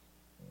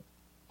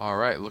 All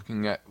right,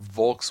 looking at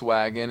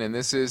Volkswagen, and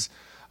this is,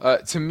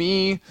 to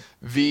me,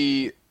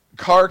 the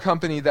car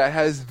company that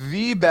has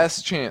the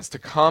best chance to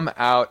come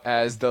out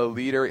as the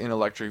leader in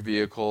electric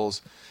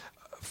vehicles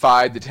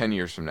 5 to 10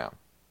 years from now.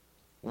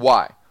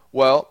 Why?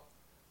 Well,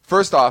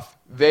 first off,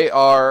 they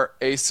are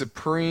a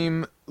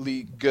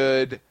supremely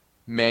good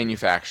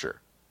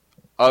manufacturer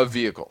of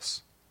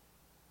vehicles.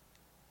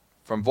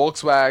 From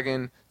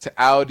Volkswagen to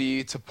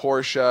Audi to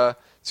Porsche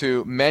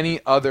to many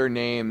other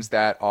names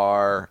that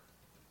are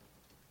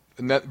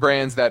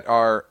brands that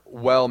are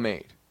well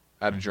made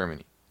out of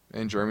Germany.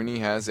 And Germany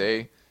has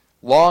a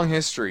long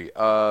history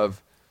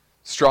of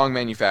strong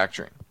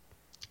manufacturing.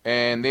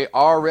 And they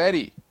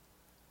already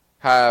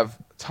have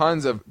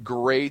tons of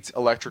great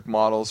electric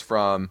models,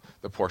 from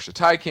the Porsche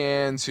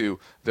Taycan to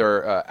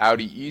their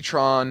Audi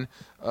e-tron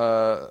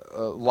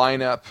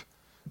lineup.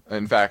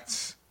 In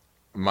fact,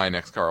 my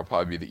next car will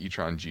probably be the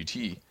e-tron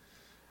GT.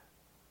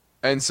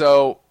 And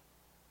so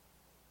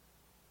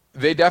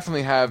they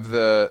definitely have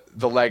the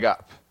leg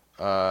up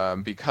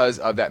because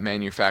of that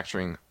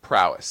manufacturing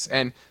prowess.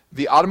 And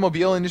the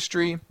automobile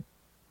industry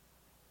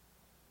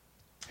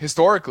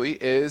historically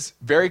is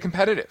very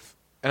competitive.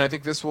 And I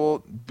think this will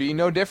be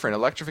no different.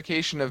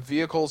 Electrification of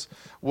vehicles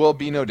will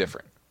be no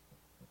different.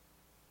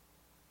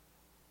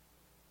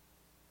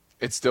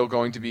 It's still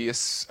going to be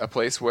a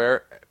place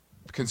where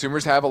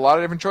consumers have a lot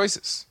of different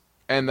choices.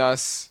 And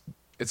thus,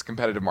 it's a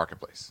competitive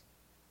marketplace.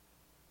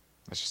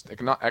 That's just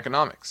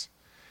economics.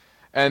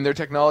 And their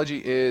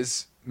technology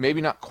is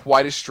maybe not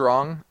quite as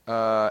strong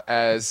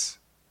as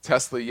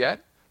Tesla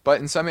yet, but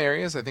in some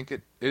areas, I think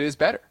it is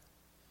better.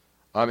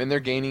 And they're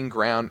gaining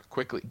ground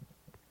quickly.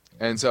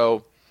 And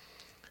so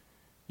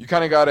you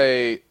kind of got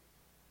a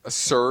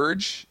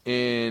surge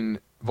in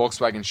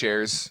Volkswagen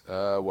shares,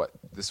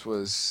 this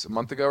was a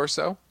month ago or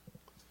so?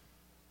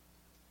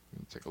 Let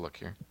me take a look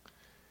here.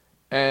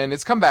 And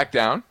it's come back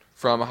down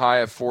from a high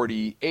of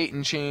 48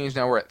 and change.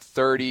 Now we're at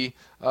 30,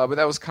 but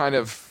that was kind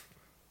of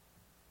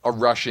a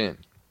rush in.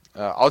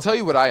 I'll tell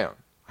you what I own.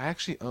 I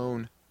actually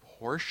own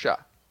Porsche.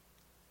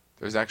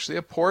 There's actually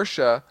a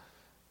Porsche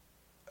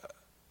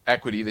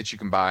equity that you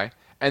can buy,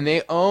 and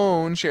they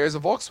own shares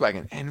of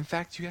Volkswagen. And in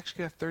fact, you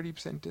actually get a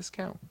 30%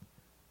 discount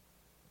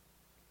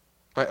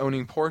by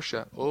owning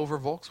Porsche over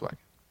Volkswagen.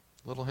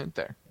 Little hint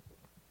there.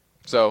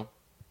 So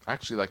I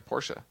actually like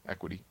Porsche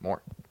equity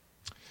more.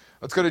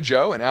 Let's go to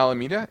Joe in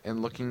Alameda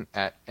and looking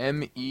at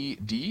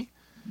MED,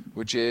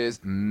 which is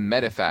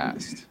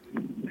Medifast.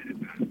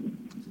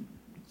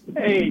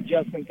 Hey,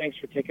 Justin, thanks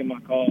for taking my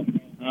call.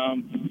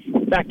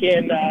 Back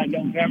in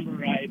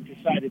November, I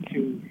decided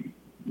to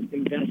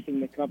invest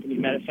in the company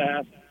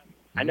Medifast.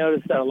 I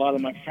noticed that a lot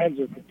of my friends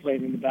were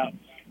complaining about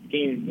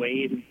gaining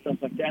weight and stuff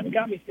like that. It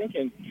got me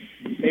thinking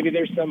maybe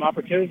there's some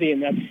opportunity in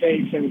that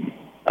space. And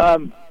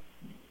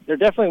there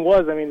definitely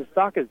was. I mean, the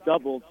stock has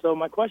doubled. So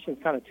my question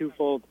is kind of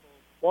twofold.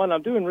 One,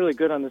 I'm doing really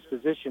good on this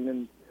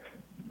position.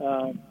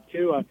 And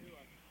two,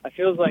 I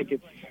feel like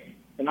it's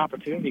an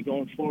opportunity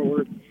going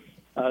forward.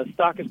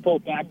 Stock has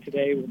pulled back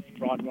today with the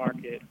broad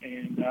market,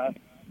 and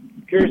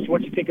curious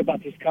what you think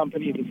about this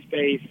company, the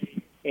space,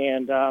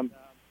 and the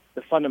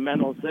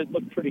fundamentals. That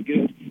look pretty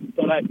good,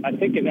 but I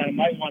think that I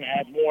might want to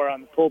add more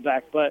on the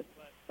pullback. But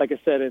like I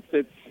said,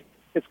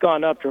 it's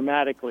gone up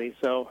dramatically.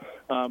 So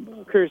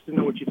I'm curious to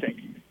know what you think.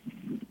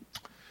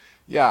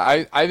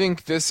 Yeah, I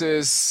think this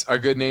is a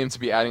good name to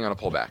be adding on a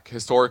pullback.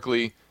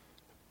 Historically,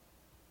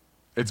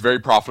 it's very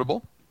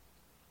profitable.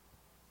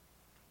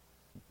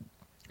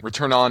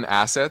 Return on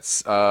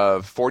assets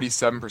of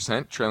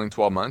 47% trailing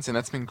 12 months, and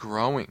that's been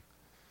growing.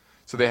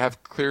 So they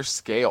have clear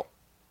scale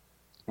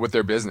with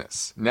their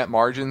business. Net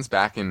margins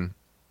back in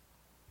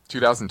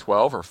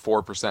 2012 are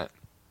 4%.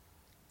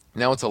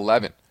 Now it's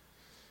 11%.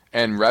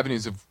 And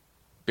revenues have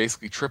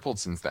basically tripled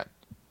since then.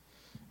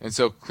 And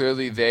so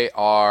clearly they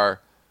are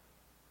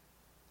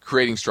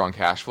creating strong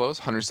cash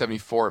flows,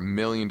 $174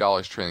 million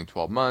trailing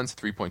 12 months,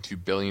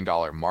 $3.2 billion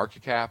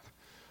market cap.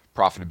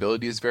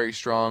 Profitability is very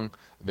strong.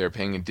 They're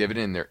paying a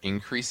dividend. They're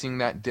increasing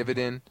that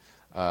dividend.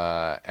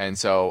 And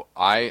so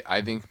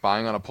I think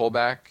buying on a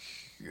pullback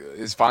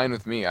is fine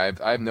with me. I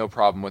have no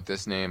problem with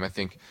this name. I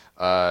think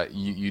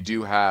you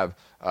do have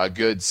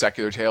good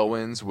secular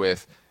tailwinds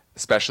with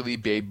especially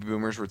baby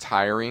boomers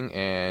retiring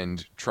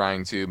and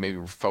trying to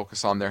maybe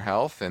focus on their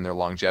health and their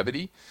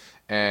longevity.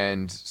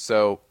 And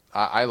so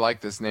I like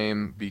this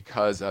name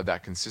because of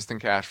that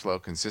consistent cash flow,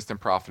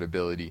 consistent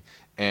profitability,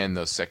 and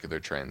those secular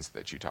trends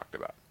that you talked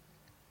about.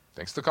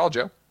 Thanks for the call,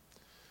 Joe.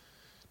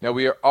 Now,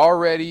 we are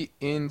already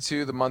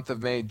into the month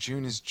of May.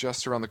 June is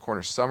just around the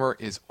corner. Summer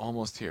is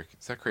almost here.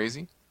 Is that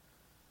crazy?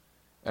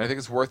 And I think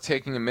it's worth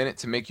taking a minute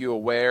to make you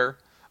aware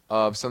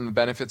of some of the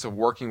benefits of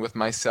working with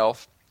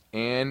myself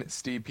and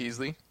Steve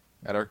Peasley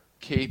at our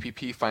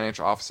KPP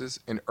financial offices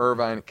in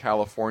Irvine,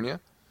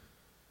 California.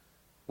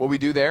 What we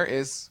do there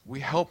is we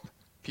help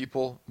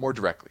people more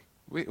directly.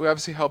 We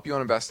obviously help you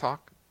on Invest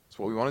Talk. That's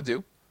what we want to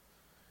do.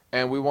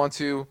 And we want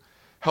to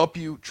help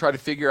you try to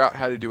figure out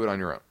how to do it on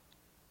your own.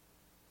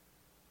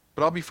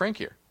 But I'll be frank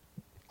here.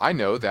 I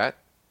know that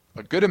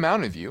a good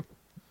amount of you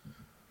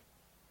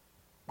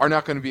are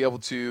not going to be able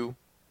to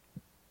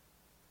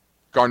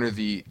garner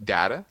the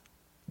data,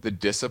 the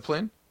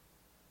discipline,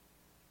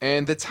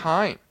 and the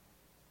time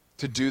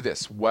to do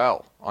this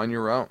well on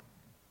your own.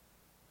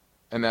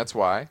 And that's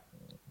why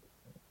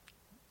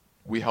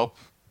we help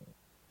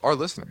our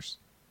listeners.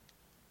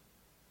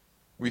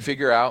 We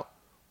figure out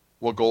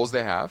what goals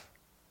they have,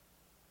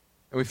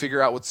 and we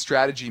figure out what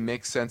strategy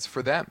makes sense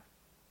for them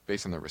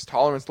based on their risk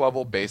tolerance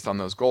level, based on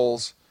those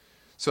goals,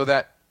 so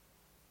that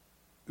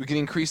we can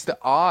increase the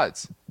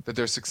odds that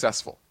they're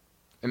successful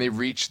and they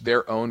reach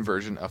their own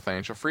version of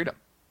financial freedom.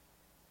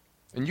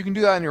 And you can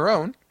do that on your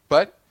own,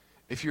 but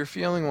if you're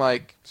feeling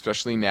like,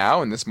 especially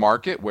now in this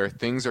market where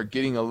things are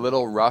getting a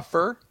little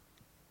rougher,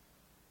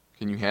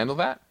 can you handle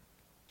that?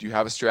 Do you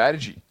have a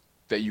strategy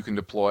that you can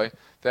deploy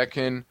that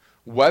can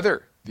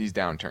weather these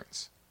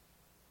downturns?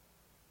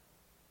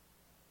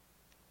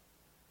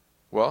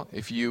 Well,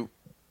 if you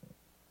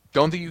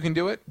don't think you can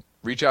do it,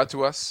 reach out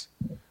to us.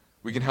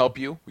 We can help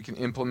you. We can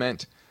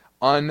implement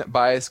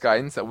unbiased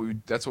guidance.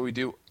 That's what we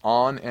do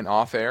on and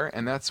off air,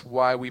 and that's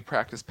why we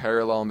practice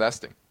parallel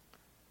investing,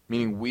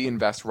 meaning we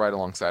invest right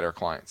alongside our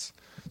clients.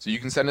 So you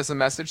can send us a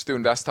message through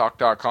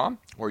investtalk.com,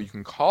 or you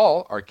can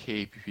call our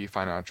KPP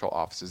financial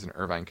offices in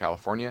Irvine,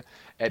 California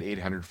at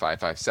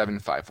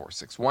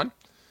 800-557-5461.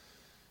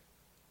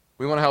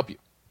 We want to help you,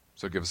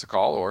 so give us a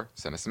call or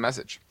send us a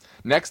message.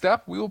 Next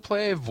up, we will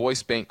play a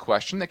voice bank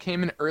question that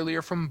came in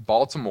earlier from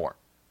Baltimore,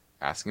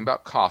 asking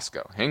about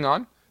Costco. Hang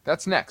on,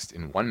 that's next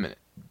in 1 minute.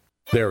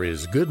 There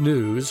is good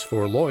news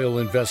for loyal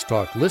Invest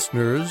Talk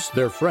listeners,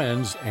 their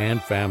friends,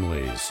 and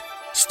families.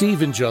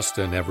 Steve and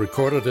Justin have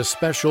recorded a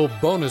special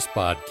bonus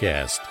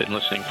podcast. Been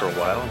listening for a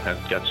while and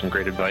have got some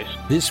great advice.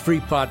 This free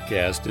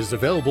podcast is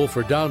available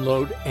for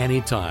download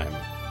anytime.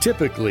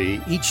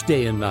 Typically, each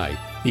day and night,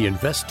 the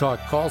Invest Talk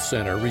call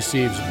center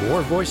receives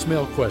more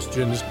voicemail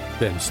questions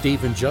than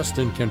Steve and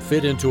Justin can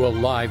fit into a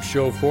live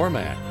show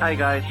format. Hi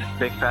guys,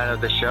 big fan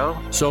of the show.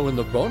 So in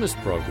the bonus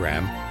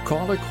program,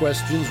 caller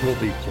questions will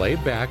be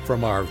played back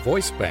from our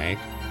voice bank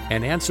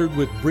and answered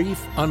with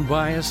brief,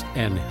 unbiased,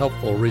 and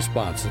helpful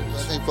responses.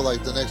 I think for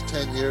like the next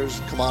 10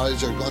 years,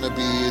 commodities are going to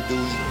be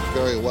doing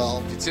very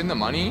well. If it's in the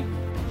money,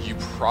 you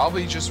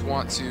probably just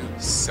want to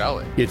sell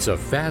it. It's a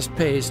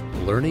fast-paced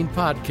learning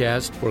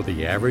podcast for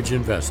the average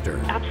investor.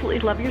 Absolutely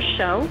love your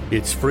show.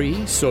 It's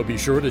free, so be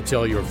sure to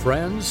tell your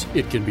friends.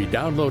 It can be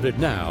downloaded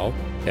now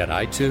at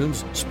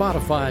iTunes,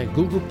 Spotify,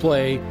 Google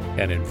Play,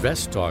 and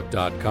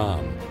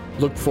investtalk.com.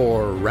 Look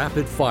for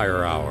Rapid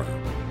Fire Hour.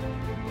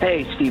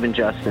 Hey, Steve and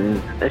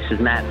Justin. This is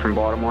Matt from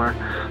Baltimore.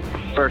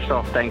 First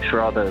off, thanks for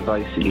all the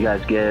advice that you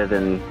guys give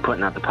and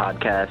putting out the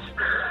podcast.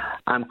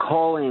 I'm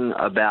calling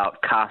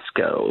about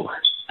Costco,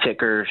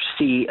 ticker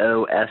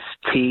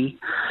COST.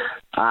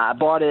 I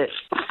bought it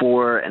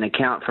for an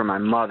account for my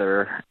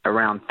mother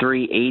around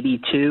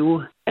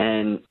 $382,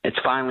 and it's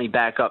finally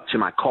back up to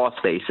my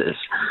cost basis.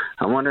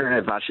 I'm wondering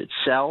if I should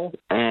sell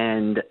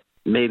and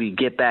maybe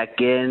get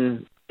back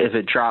in if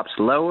it drops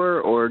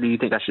lower, or do you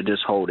think I should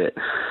just hold it?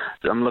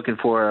 I'm looking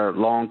for a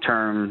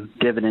long-term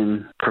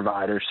dividend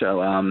provider,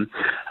 so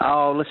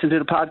I'll listen to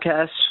the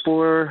podcast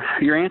for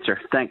your answer.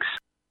 Thanks.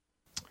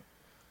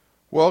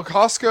 Well,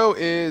 Costco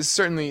is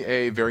certainly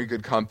a very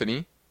good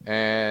company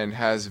and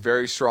has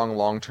very strong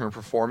long-term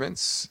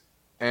performance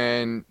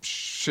and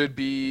should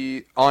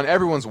be on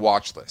everyone's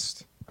watch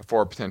list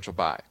for a potential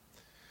buy.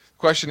 The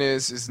question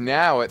is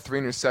now at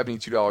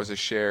 $372 a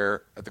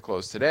share at the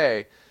close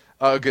today,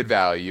 a good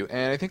value?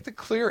 And I think the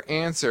clear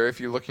answer, if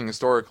you're looking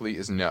historically,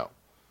 is no.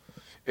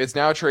 It's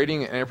now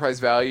trading an enterprise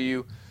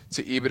value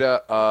to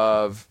EBITDA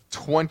of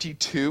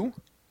 22,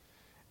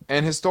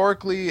 and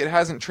historically it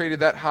hasn't traded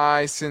that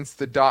high since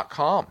the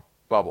dot-com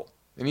bubble.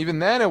 And even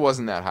then it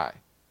wasn't that high.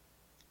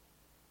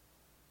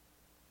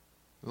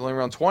 It was only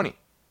around 20.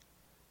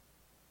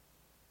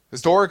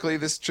 Historically,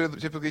 this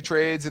typically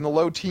trades in the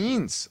low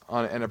teens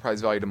on an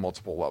enterprise value to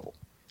multiple level.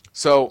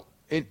 So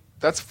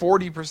that's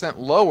 40%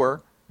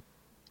 lower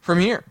from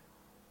here,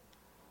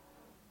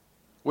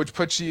 which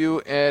puts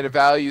you at a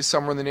value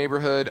somewhere in the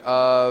neighborhood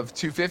of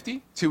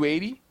 250,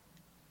 280.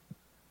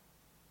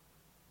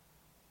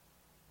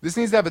 This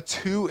needs to have a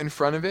 2 in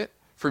front of it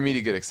for me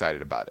to get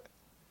excited about it.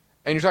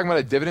 And you're talking about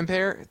a dividend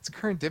payer? Its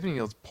current dividend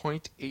yield is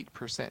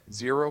 0.8%,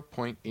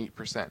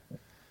 0.8%.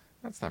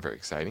 That's not very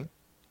exciting.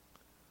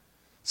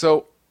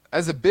 So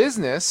as a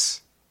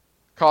business,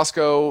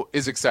 Costco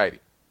is exciting.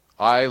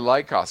 I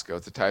like Costco.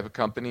 It's the type of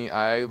company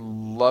I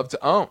love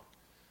to own.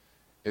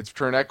 Its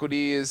return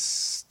equity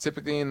is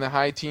typically in the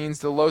high teens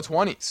to the low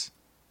 20s.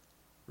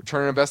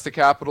 Return on invested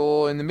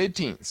capital in the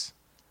mid-teens.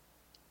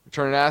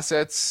 Return on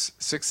assets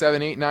 6,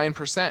 7, 8,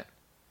 9%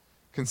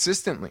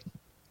 consistently.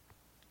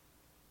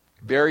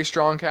 Very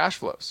strong cash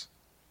flows.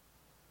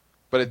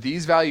 But at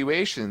these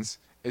valuations,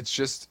 it's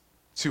just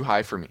too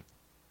high for me.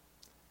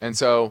 And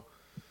so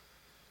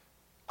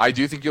I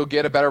do think you'll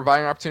get a better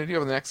buying opportunity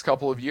over the next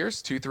couple of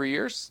years, 2-3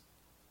 years.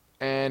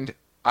 And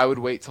I would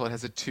wait till it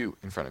has a 2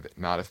 in front of it,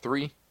 not a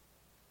 3.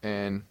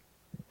 And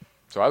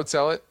so I would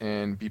sell it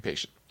and be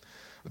patient.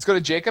 Let's go to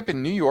Jacob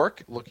in New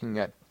York, looking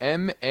at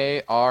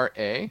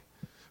MARA,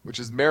 which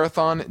is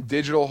Marathon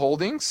Digital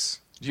Holdings.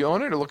 Do you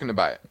own it or looking to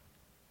buy it?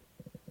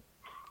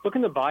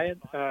 Looking to buy it.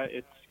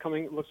 It's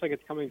coming. Looks like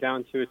it's coming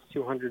down to its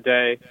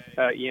 200-day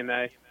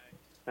EMA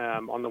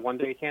on the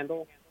one-day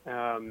candle,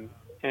 and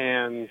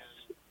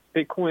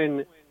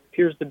Bitcoin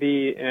appears to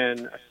be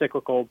in a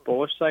cyclical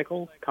bullish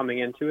cycle coming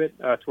into it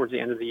towards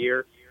the end of the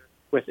year.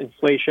 With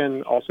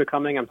inflation also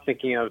coming, I'm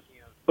thinking of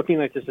looking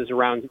like this is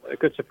around a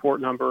good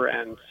support number,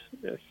 and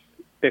if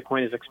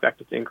Bitcoin is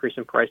expected to increase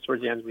in price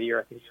towards the end of the year,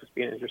 I think this would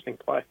be an interesting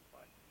play.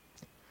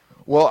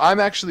 Well, I'm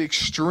actually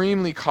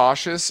extremely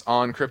cautious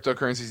on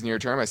cryptocurrencies near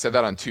term. I said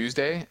that on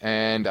Tuesday,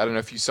 and I don't know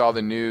if you saw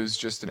the news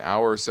just an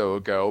hour or so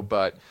ago,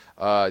 but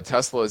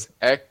Tesla is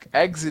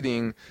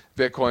exiting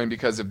Bitcoin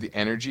because of the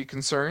energy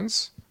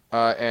concerns,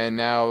 and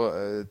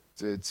now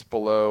it's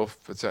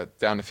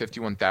down to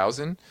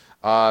 51,000.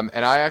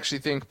 And I actually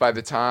think by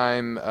the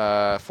time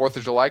 4th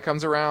of July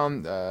comes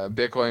around,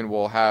 Bitcoin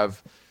will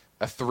have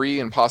a 3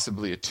 and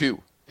possibly a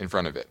 2 in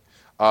front of it.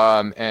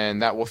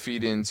 And that will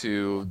feed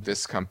into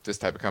this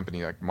type of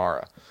company like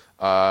Mara,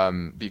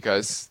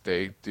 because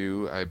they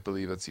do, I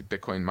believe,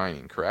 Bitcoin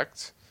mining,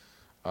 correct?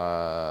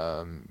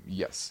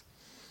 Yes.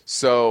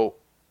 So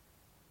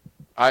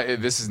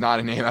this is not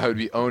a name I would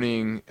be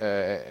owning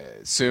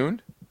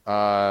soon,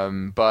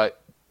 but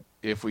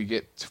if we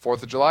get to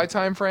 4th of July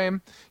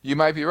timeframe, you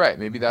might be right.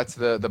 Maybe that's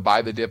the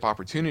buy the dip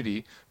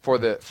opportunity for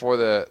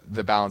the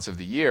balance of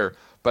the year.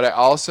 But I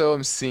also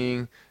am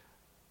seeing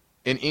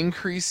an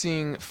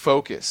increasing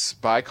focus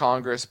by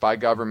Congress, by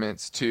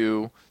governments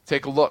to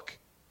take a look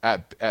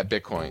at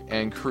Bitcoin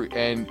and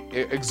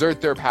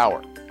exert their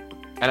power.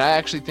 And I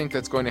actually think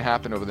that's going to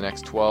happen over the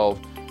next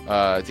 12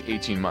 to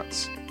 18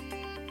 months.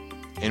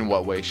 In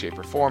what way, shape,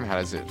 or form? How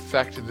does it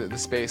affect the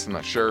space? I'm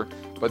not sure.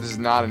 But this is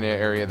not an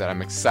area that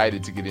I'm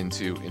excited to get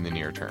into in the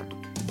near term.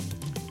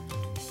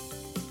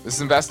 This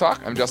is Invest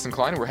Talk. I'm Justin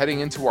Klein. We're heading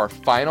into our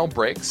final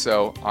break,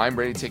 so I'm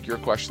ready to take your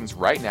questions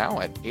right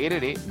now at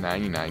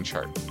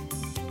 888-99-CHART.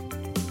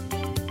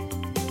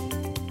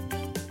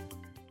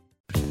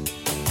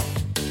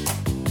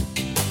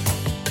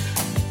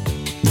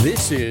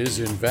 This is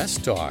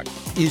Invest Talk.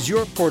 Is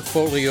your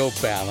portfolio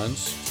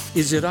balanced?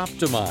 Is it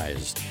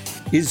optimized?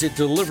 Is it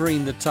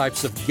delivering the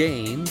types of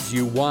gains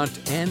you want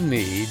and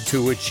need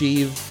to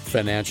achieve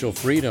financial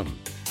freedom?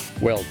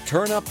 Well,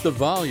 turn up the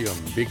volume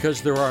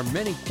because there are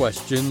many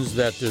questions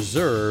that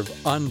deserve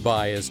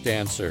unbiased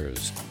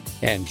answers.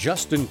 And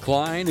Justin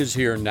Klein is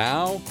here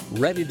now,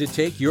 ready to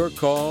take your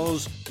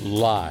calls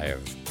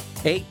live.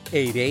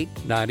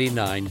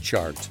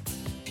 888-99-CHART.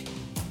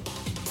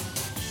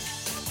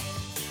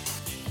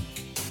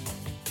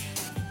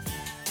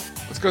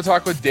 Let's go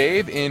talk with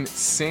Dave in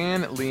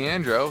San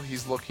Leandro.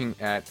 He's looking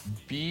at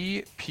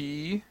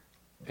BPMP,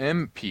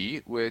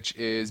 which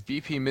is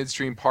BP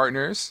Midstream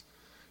Partners.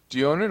 Do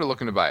you own it or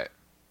looking to buy it?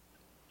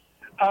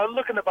 I'm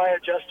looking to buy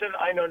it, Justin.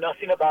 I know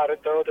nothing about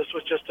it, though. This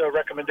was just a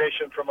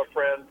recommendation from a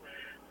friend.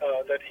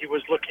 that he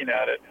was looking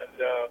at it.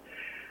 And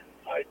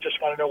I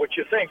just want to know what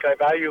you think. I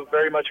value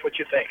very much what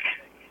you think.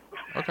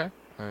 Okay.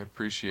 I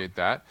appreciate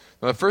that.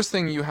 Now, the first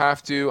thing you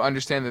have to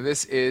understand that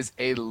this is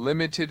a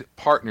limited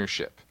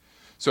partnership.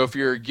 So if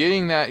you're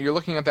getting that, you're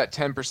looking at that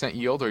 10%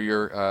 yield, or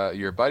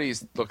your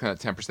buddy's looking at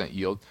 10%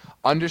 yield,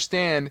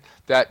 understand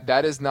that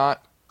that is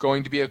not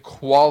going to be a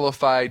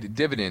qualified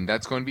dividend.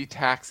 That's going to be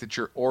taxed at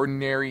your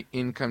ordinary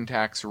income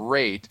tax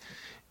rate.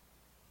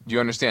 Do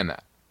you understand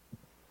that?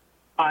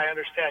 I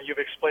understand. You've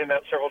explained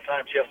that several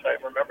times. Yes, I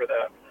remember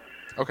that.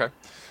 Okay.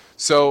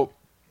 So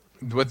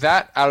with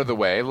that out of the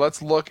way,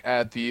 let's look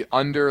at the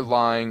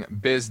underlying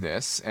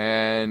business.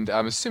 And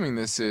I'm assuming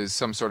this is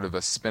some sort of a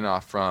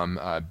spinoff from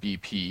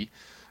BP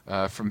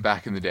from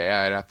back in the day.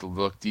 I'd have to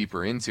look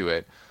deeper into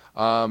it.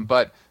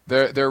 But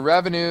their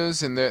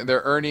revenues and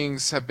their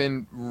earnings have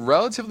been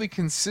relatively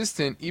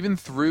consistent even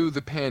through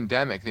the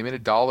pandemic. They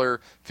made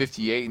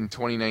 $1.58 in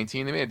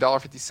 2019. They made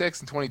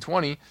 $1.56 in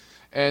 2020.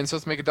 And so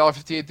let's make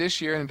 $1.58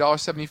 this year and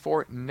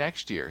 $1.74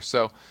 next year.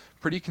 So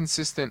pretty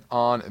consistent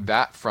on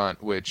that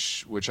front,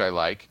 which I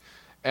like.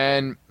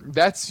 And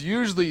that's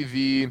usually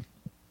the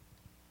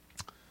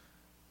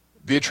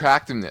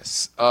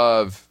attractiveness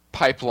of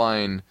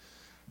pipeline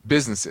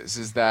businesses,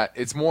 is that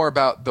it's more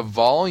about the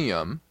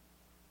volume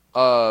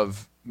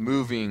of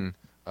moving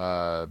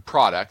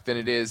product than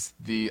it is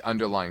the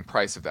underlying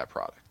price of that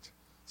product.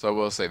 So I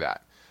will say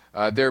that.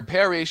 Their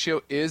payout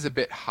ratio is a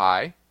bit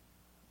high,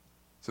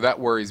 so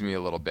that worries me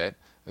a little bit,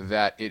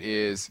 that it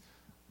is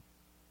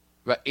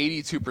about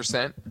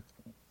 82%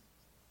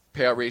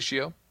 payout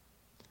ratio.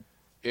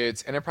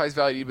 Its enterprise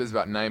value is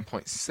about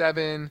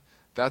 9.7.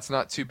 That's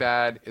not too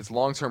bad. Its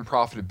long-term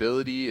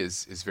profitability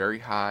is very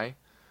high.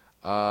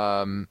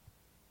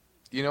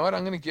 You know what?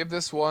 I'm going to give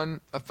this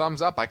one a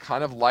thumbs up. I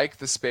kind of like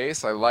the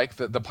space. I like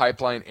the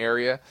pipeline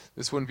area.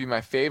 This wouldn't be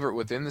my favorite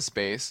within the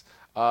space,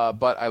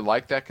 but I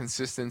like that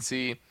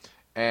consistency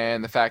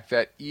and the fact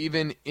that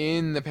even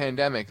in the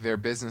pandemic, their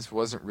business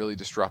wasn't really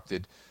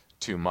disrupted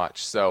too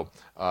much. So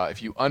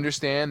if you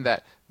understand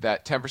that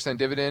 10%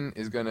 dividend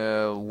is going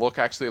to look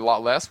actually a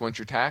lot less once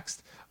you're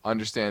taxed,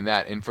 understand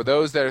that. And for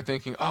those that are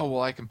thinking, oh,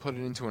 well, I can put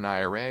it into an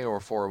IRA or a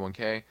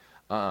 401k,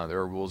 there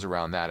are rules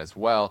around that as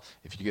well.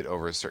 If you get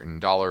over a certain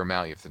dollar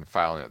amount, you have to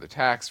file another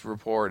tax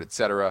report,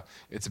 etc.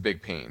 It's a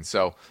big pain.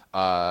 So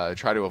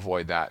try to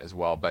avoid that as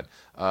well. But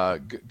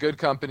good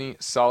company,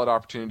 solid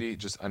opportunity.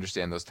 Just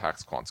understand those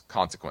tax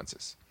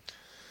consequences.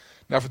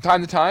 Now, from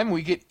time to time,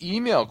 we get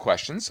email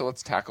questions, so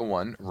let's tackle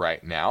one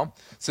right now.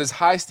 It says,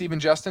 hi, Steve and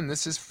Justin.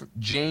 This is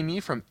Jamie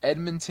from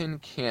Edmonton,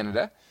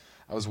 Canada.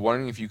 I was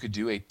wondering if you could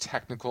do a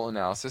technical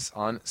analysis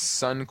on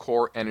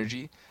Suncor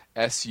Energy.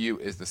 SU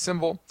is the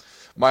symbol.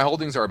 My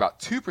holdings are about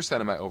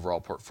 2% of my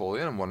overall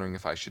portfolio, and I'm wondering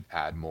if I should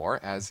add more.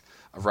 As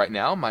of right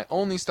now, my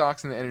only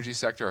stocks in the energy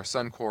sector are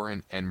Suncor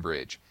and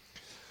Enbridge.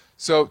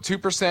 So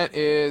 2%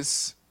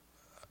 is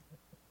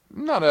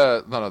not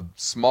a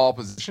small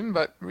position,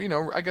 but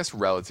I guess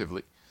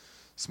relatively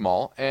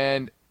small.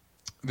 And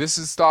this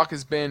stock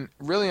has been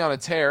really on a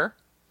tear.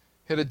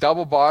 Hit a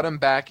double bottom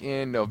back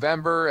in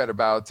November at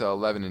about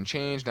 11 and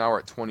change. Now we're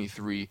at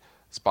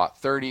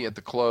 23.30 at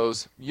the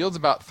close. Yields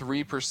about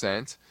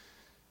 3%.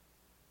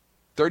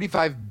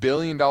 $35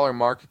 billion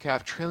market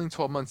cap. Trailing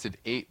 12 months did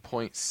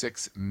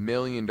 $8.6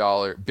 billion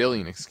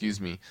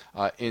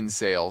in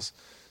sales.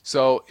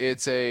 So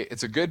it's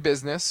a good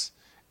business.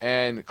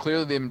 And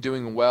clearly they've been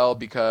doing well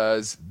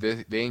because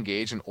they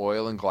engage in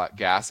oil and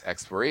gas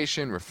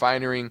exploration,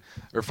 refining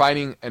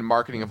and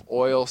marketing of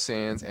oil,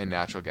 sands, and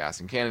natural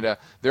gas in Canada.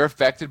 They're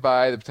affected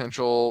by the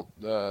potential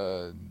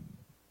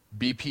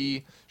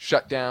BP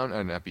shutdown,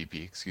 not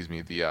BP, excuse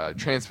me, the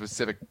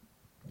Trans-Pacific,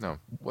 the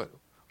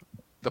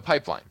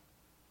pipeline.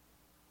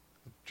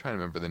 I'm trying to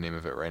remember the name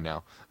of it right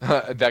now,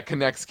 that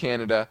connects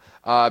Canada,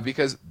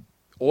 because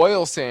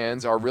oil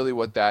sands are really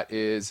what that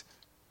is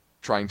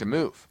trying to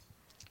move.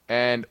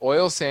 And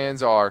oil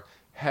sands are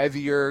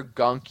heavier,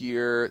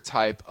 gunkier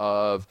type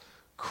of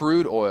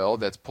crude oil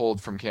that's pulled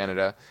from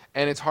Canada,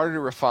 and it's harder to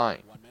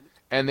refine.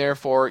 And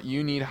therefore,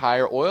 you need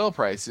higher oil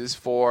prices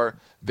for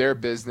their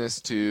business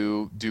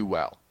to do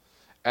well.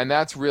 And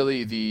that's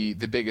really the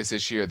biggest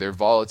issue here. Their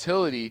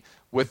volatility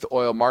with the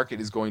oil market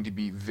is going to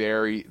be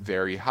very,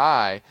 very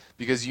high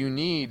because you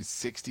need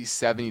 $60,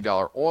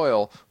 $70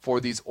 oil for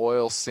these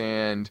oil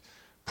sand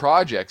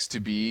projects to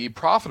be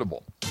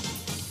profitable.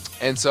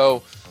 And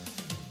so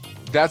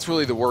that's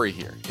really the worry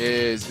here,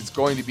 is it's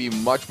going to be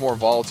much more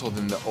volatile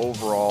than the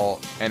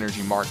overall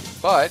energy market.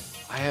 But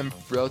I am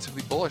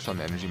relatively bullish on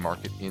the energy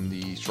market in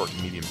the short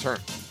and medium term.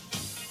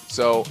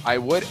 So I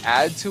would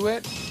add to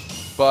it,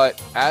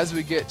 but as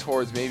we get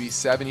towards maybe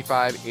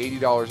 $75,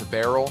 $80 a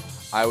barrel,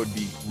 I would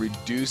be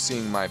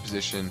reducing my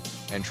position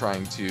and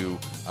trying to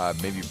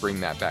maybe bring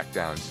that back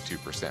down to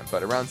 2%.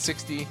 But around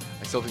 60,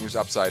 I still think there's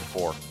upside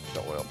for the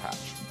oil patch.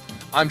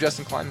 I'm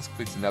Justin Klein. This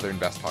completes another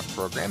Invest Talk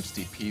program.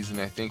 Steve Peasley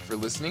and I thank you for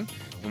listening,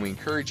 and we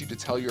encourage you to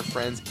tell your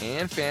friends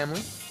and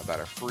family about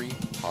our free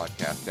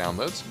podcast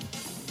downloads.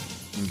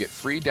 You can get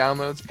free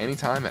downloads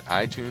anytime at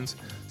iTunes,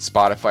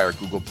 Spotify, or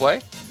Google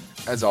Play.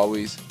 as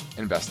always,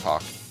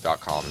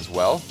 investtalk.com as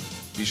well.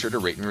 Be sure to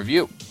rate and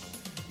review.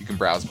 You can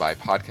browse by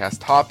podcast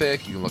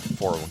topic. You can look at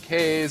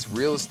 401ks,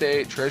 real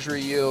estate,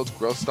 treasury yields,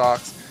 growth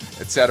stocks,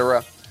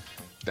 etc.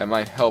 That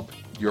might help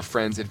your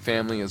friends and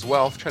family as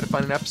well. Try to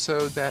find an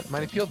episode that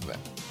might appeal to them.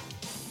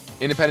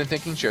 Independent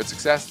thinking, shared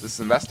success. This is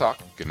Invest Talk.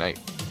 Good night.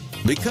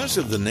 Because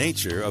of the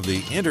nature of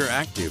the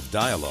interactive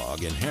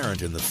dialogue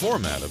inherent in the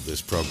format of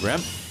this program,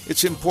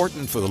 it's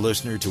important for the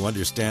listener to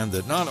understand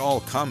that not all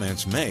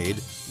comments made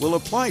will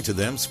apply to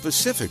them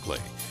specifically.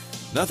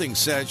 Nothing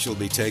said shall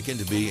be taken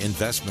to be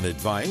investment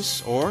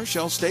advice, or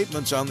shall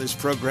statements on this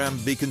program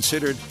be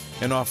considered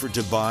an offer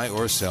to buy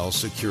or sell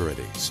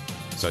securities.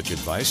 Such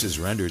advice is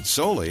rendered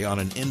solely on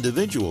an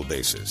individual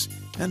basis,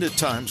 and at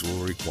times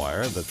will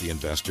require that the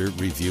investor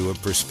review a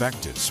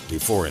prospectus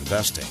before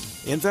investing.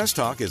 Invest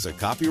Talk is a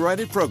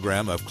copyrighted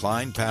program of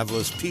Klein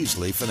Pavlis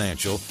Peasley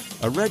Financial,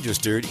 a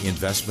registered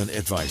investment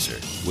advisor,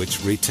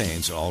 which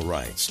retains all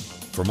rights.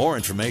 For more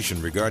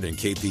information regarding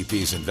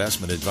KPP's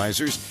investment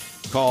advisors,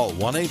 call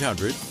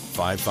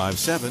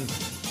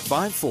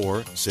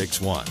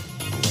 1-800-557-5461.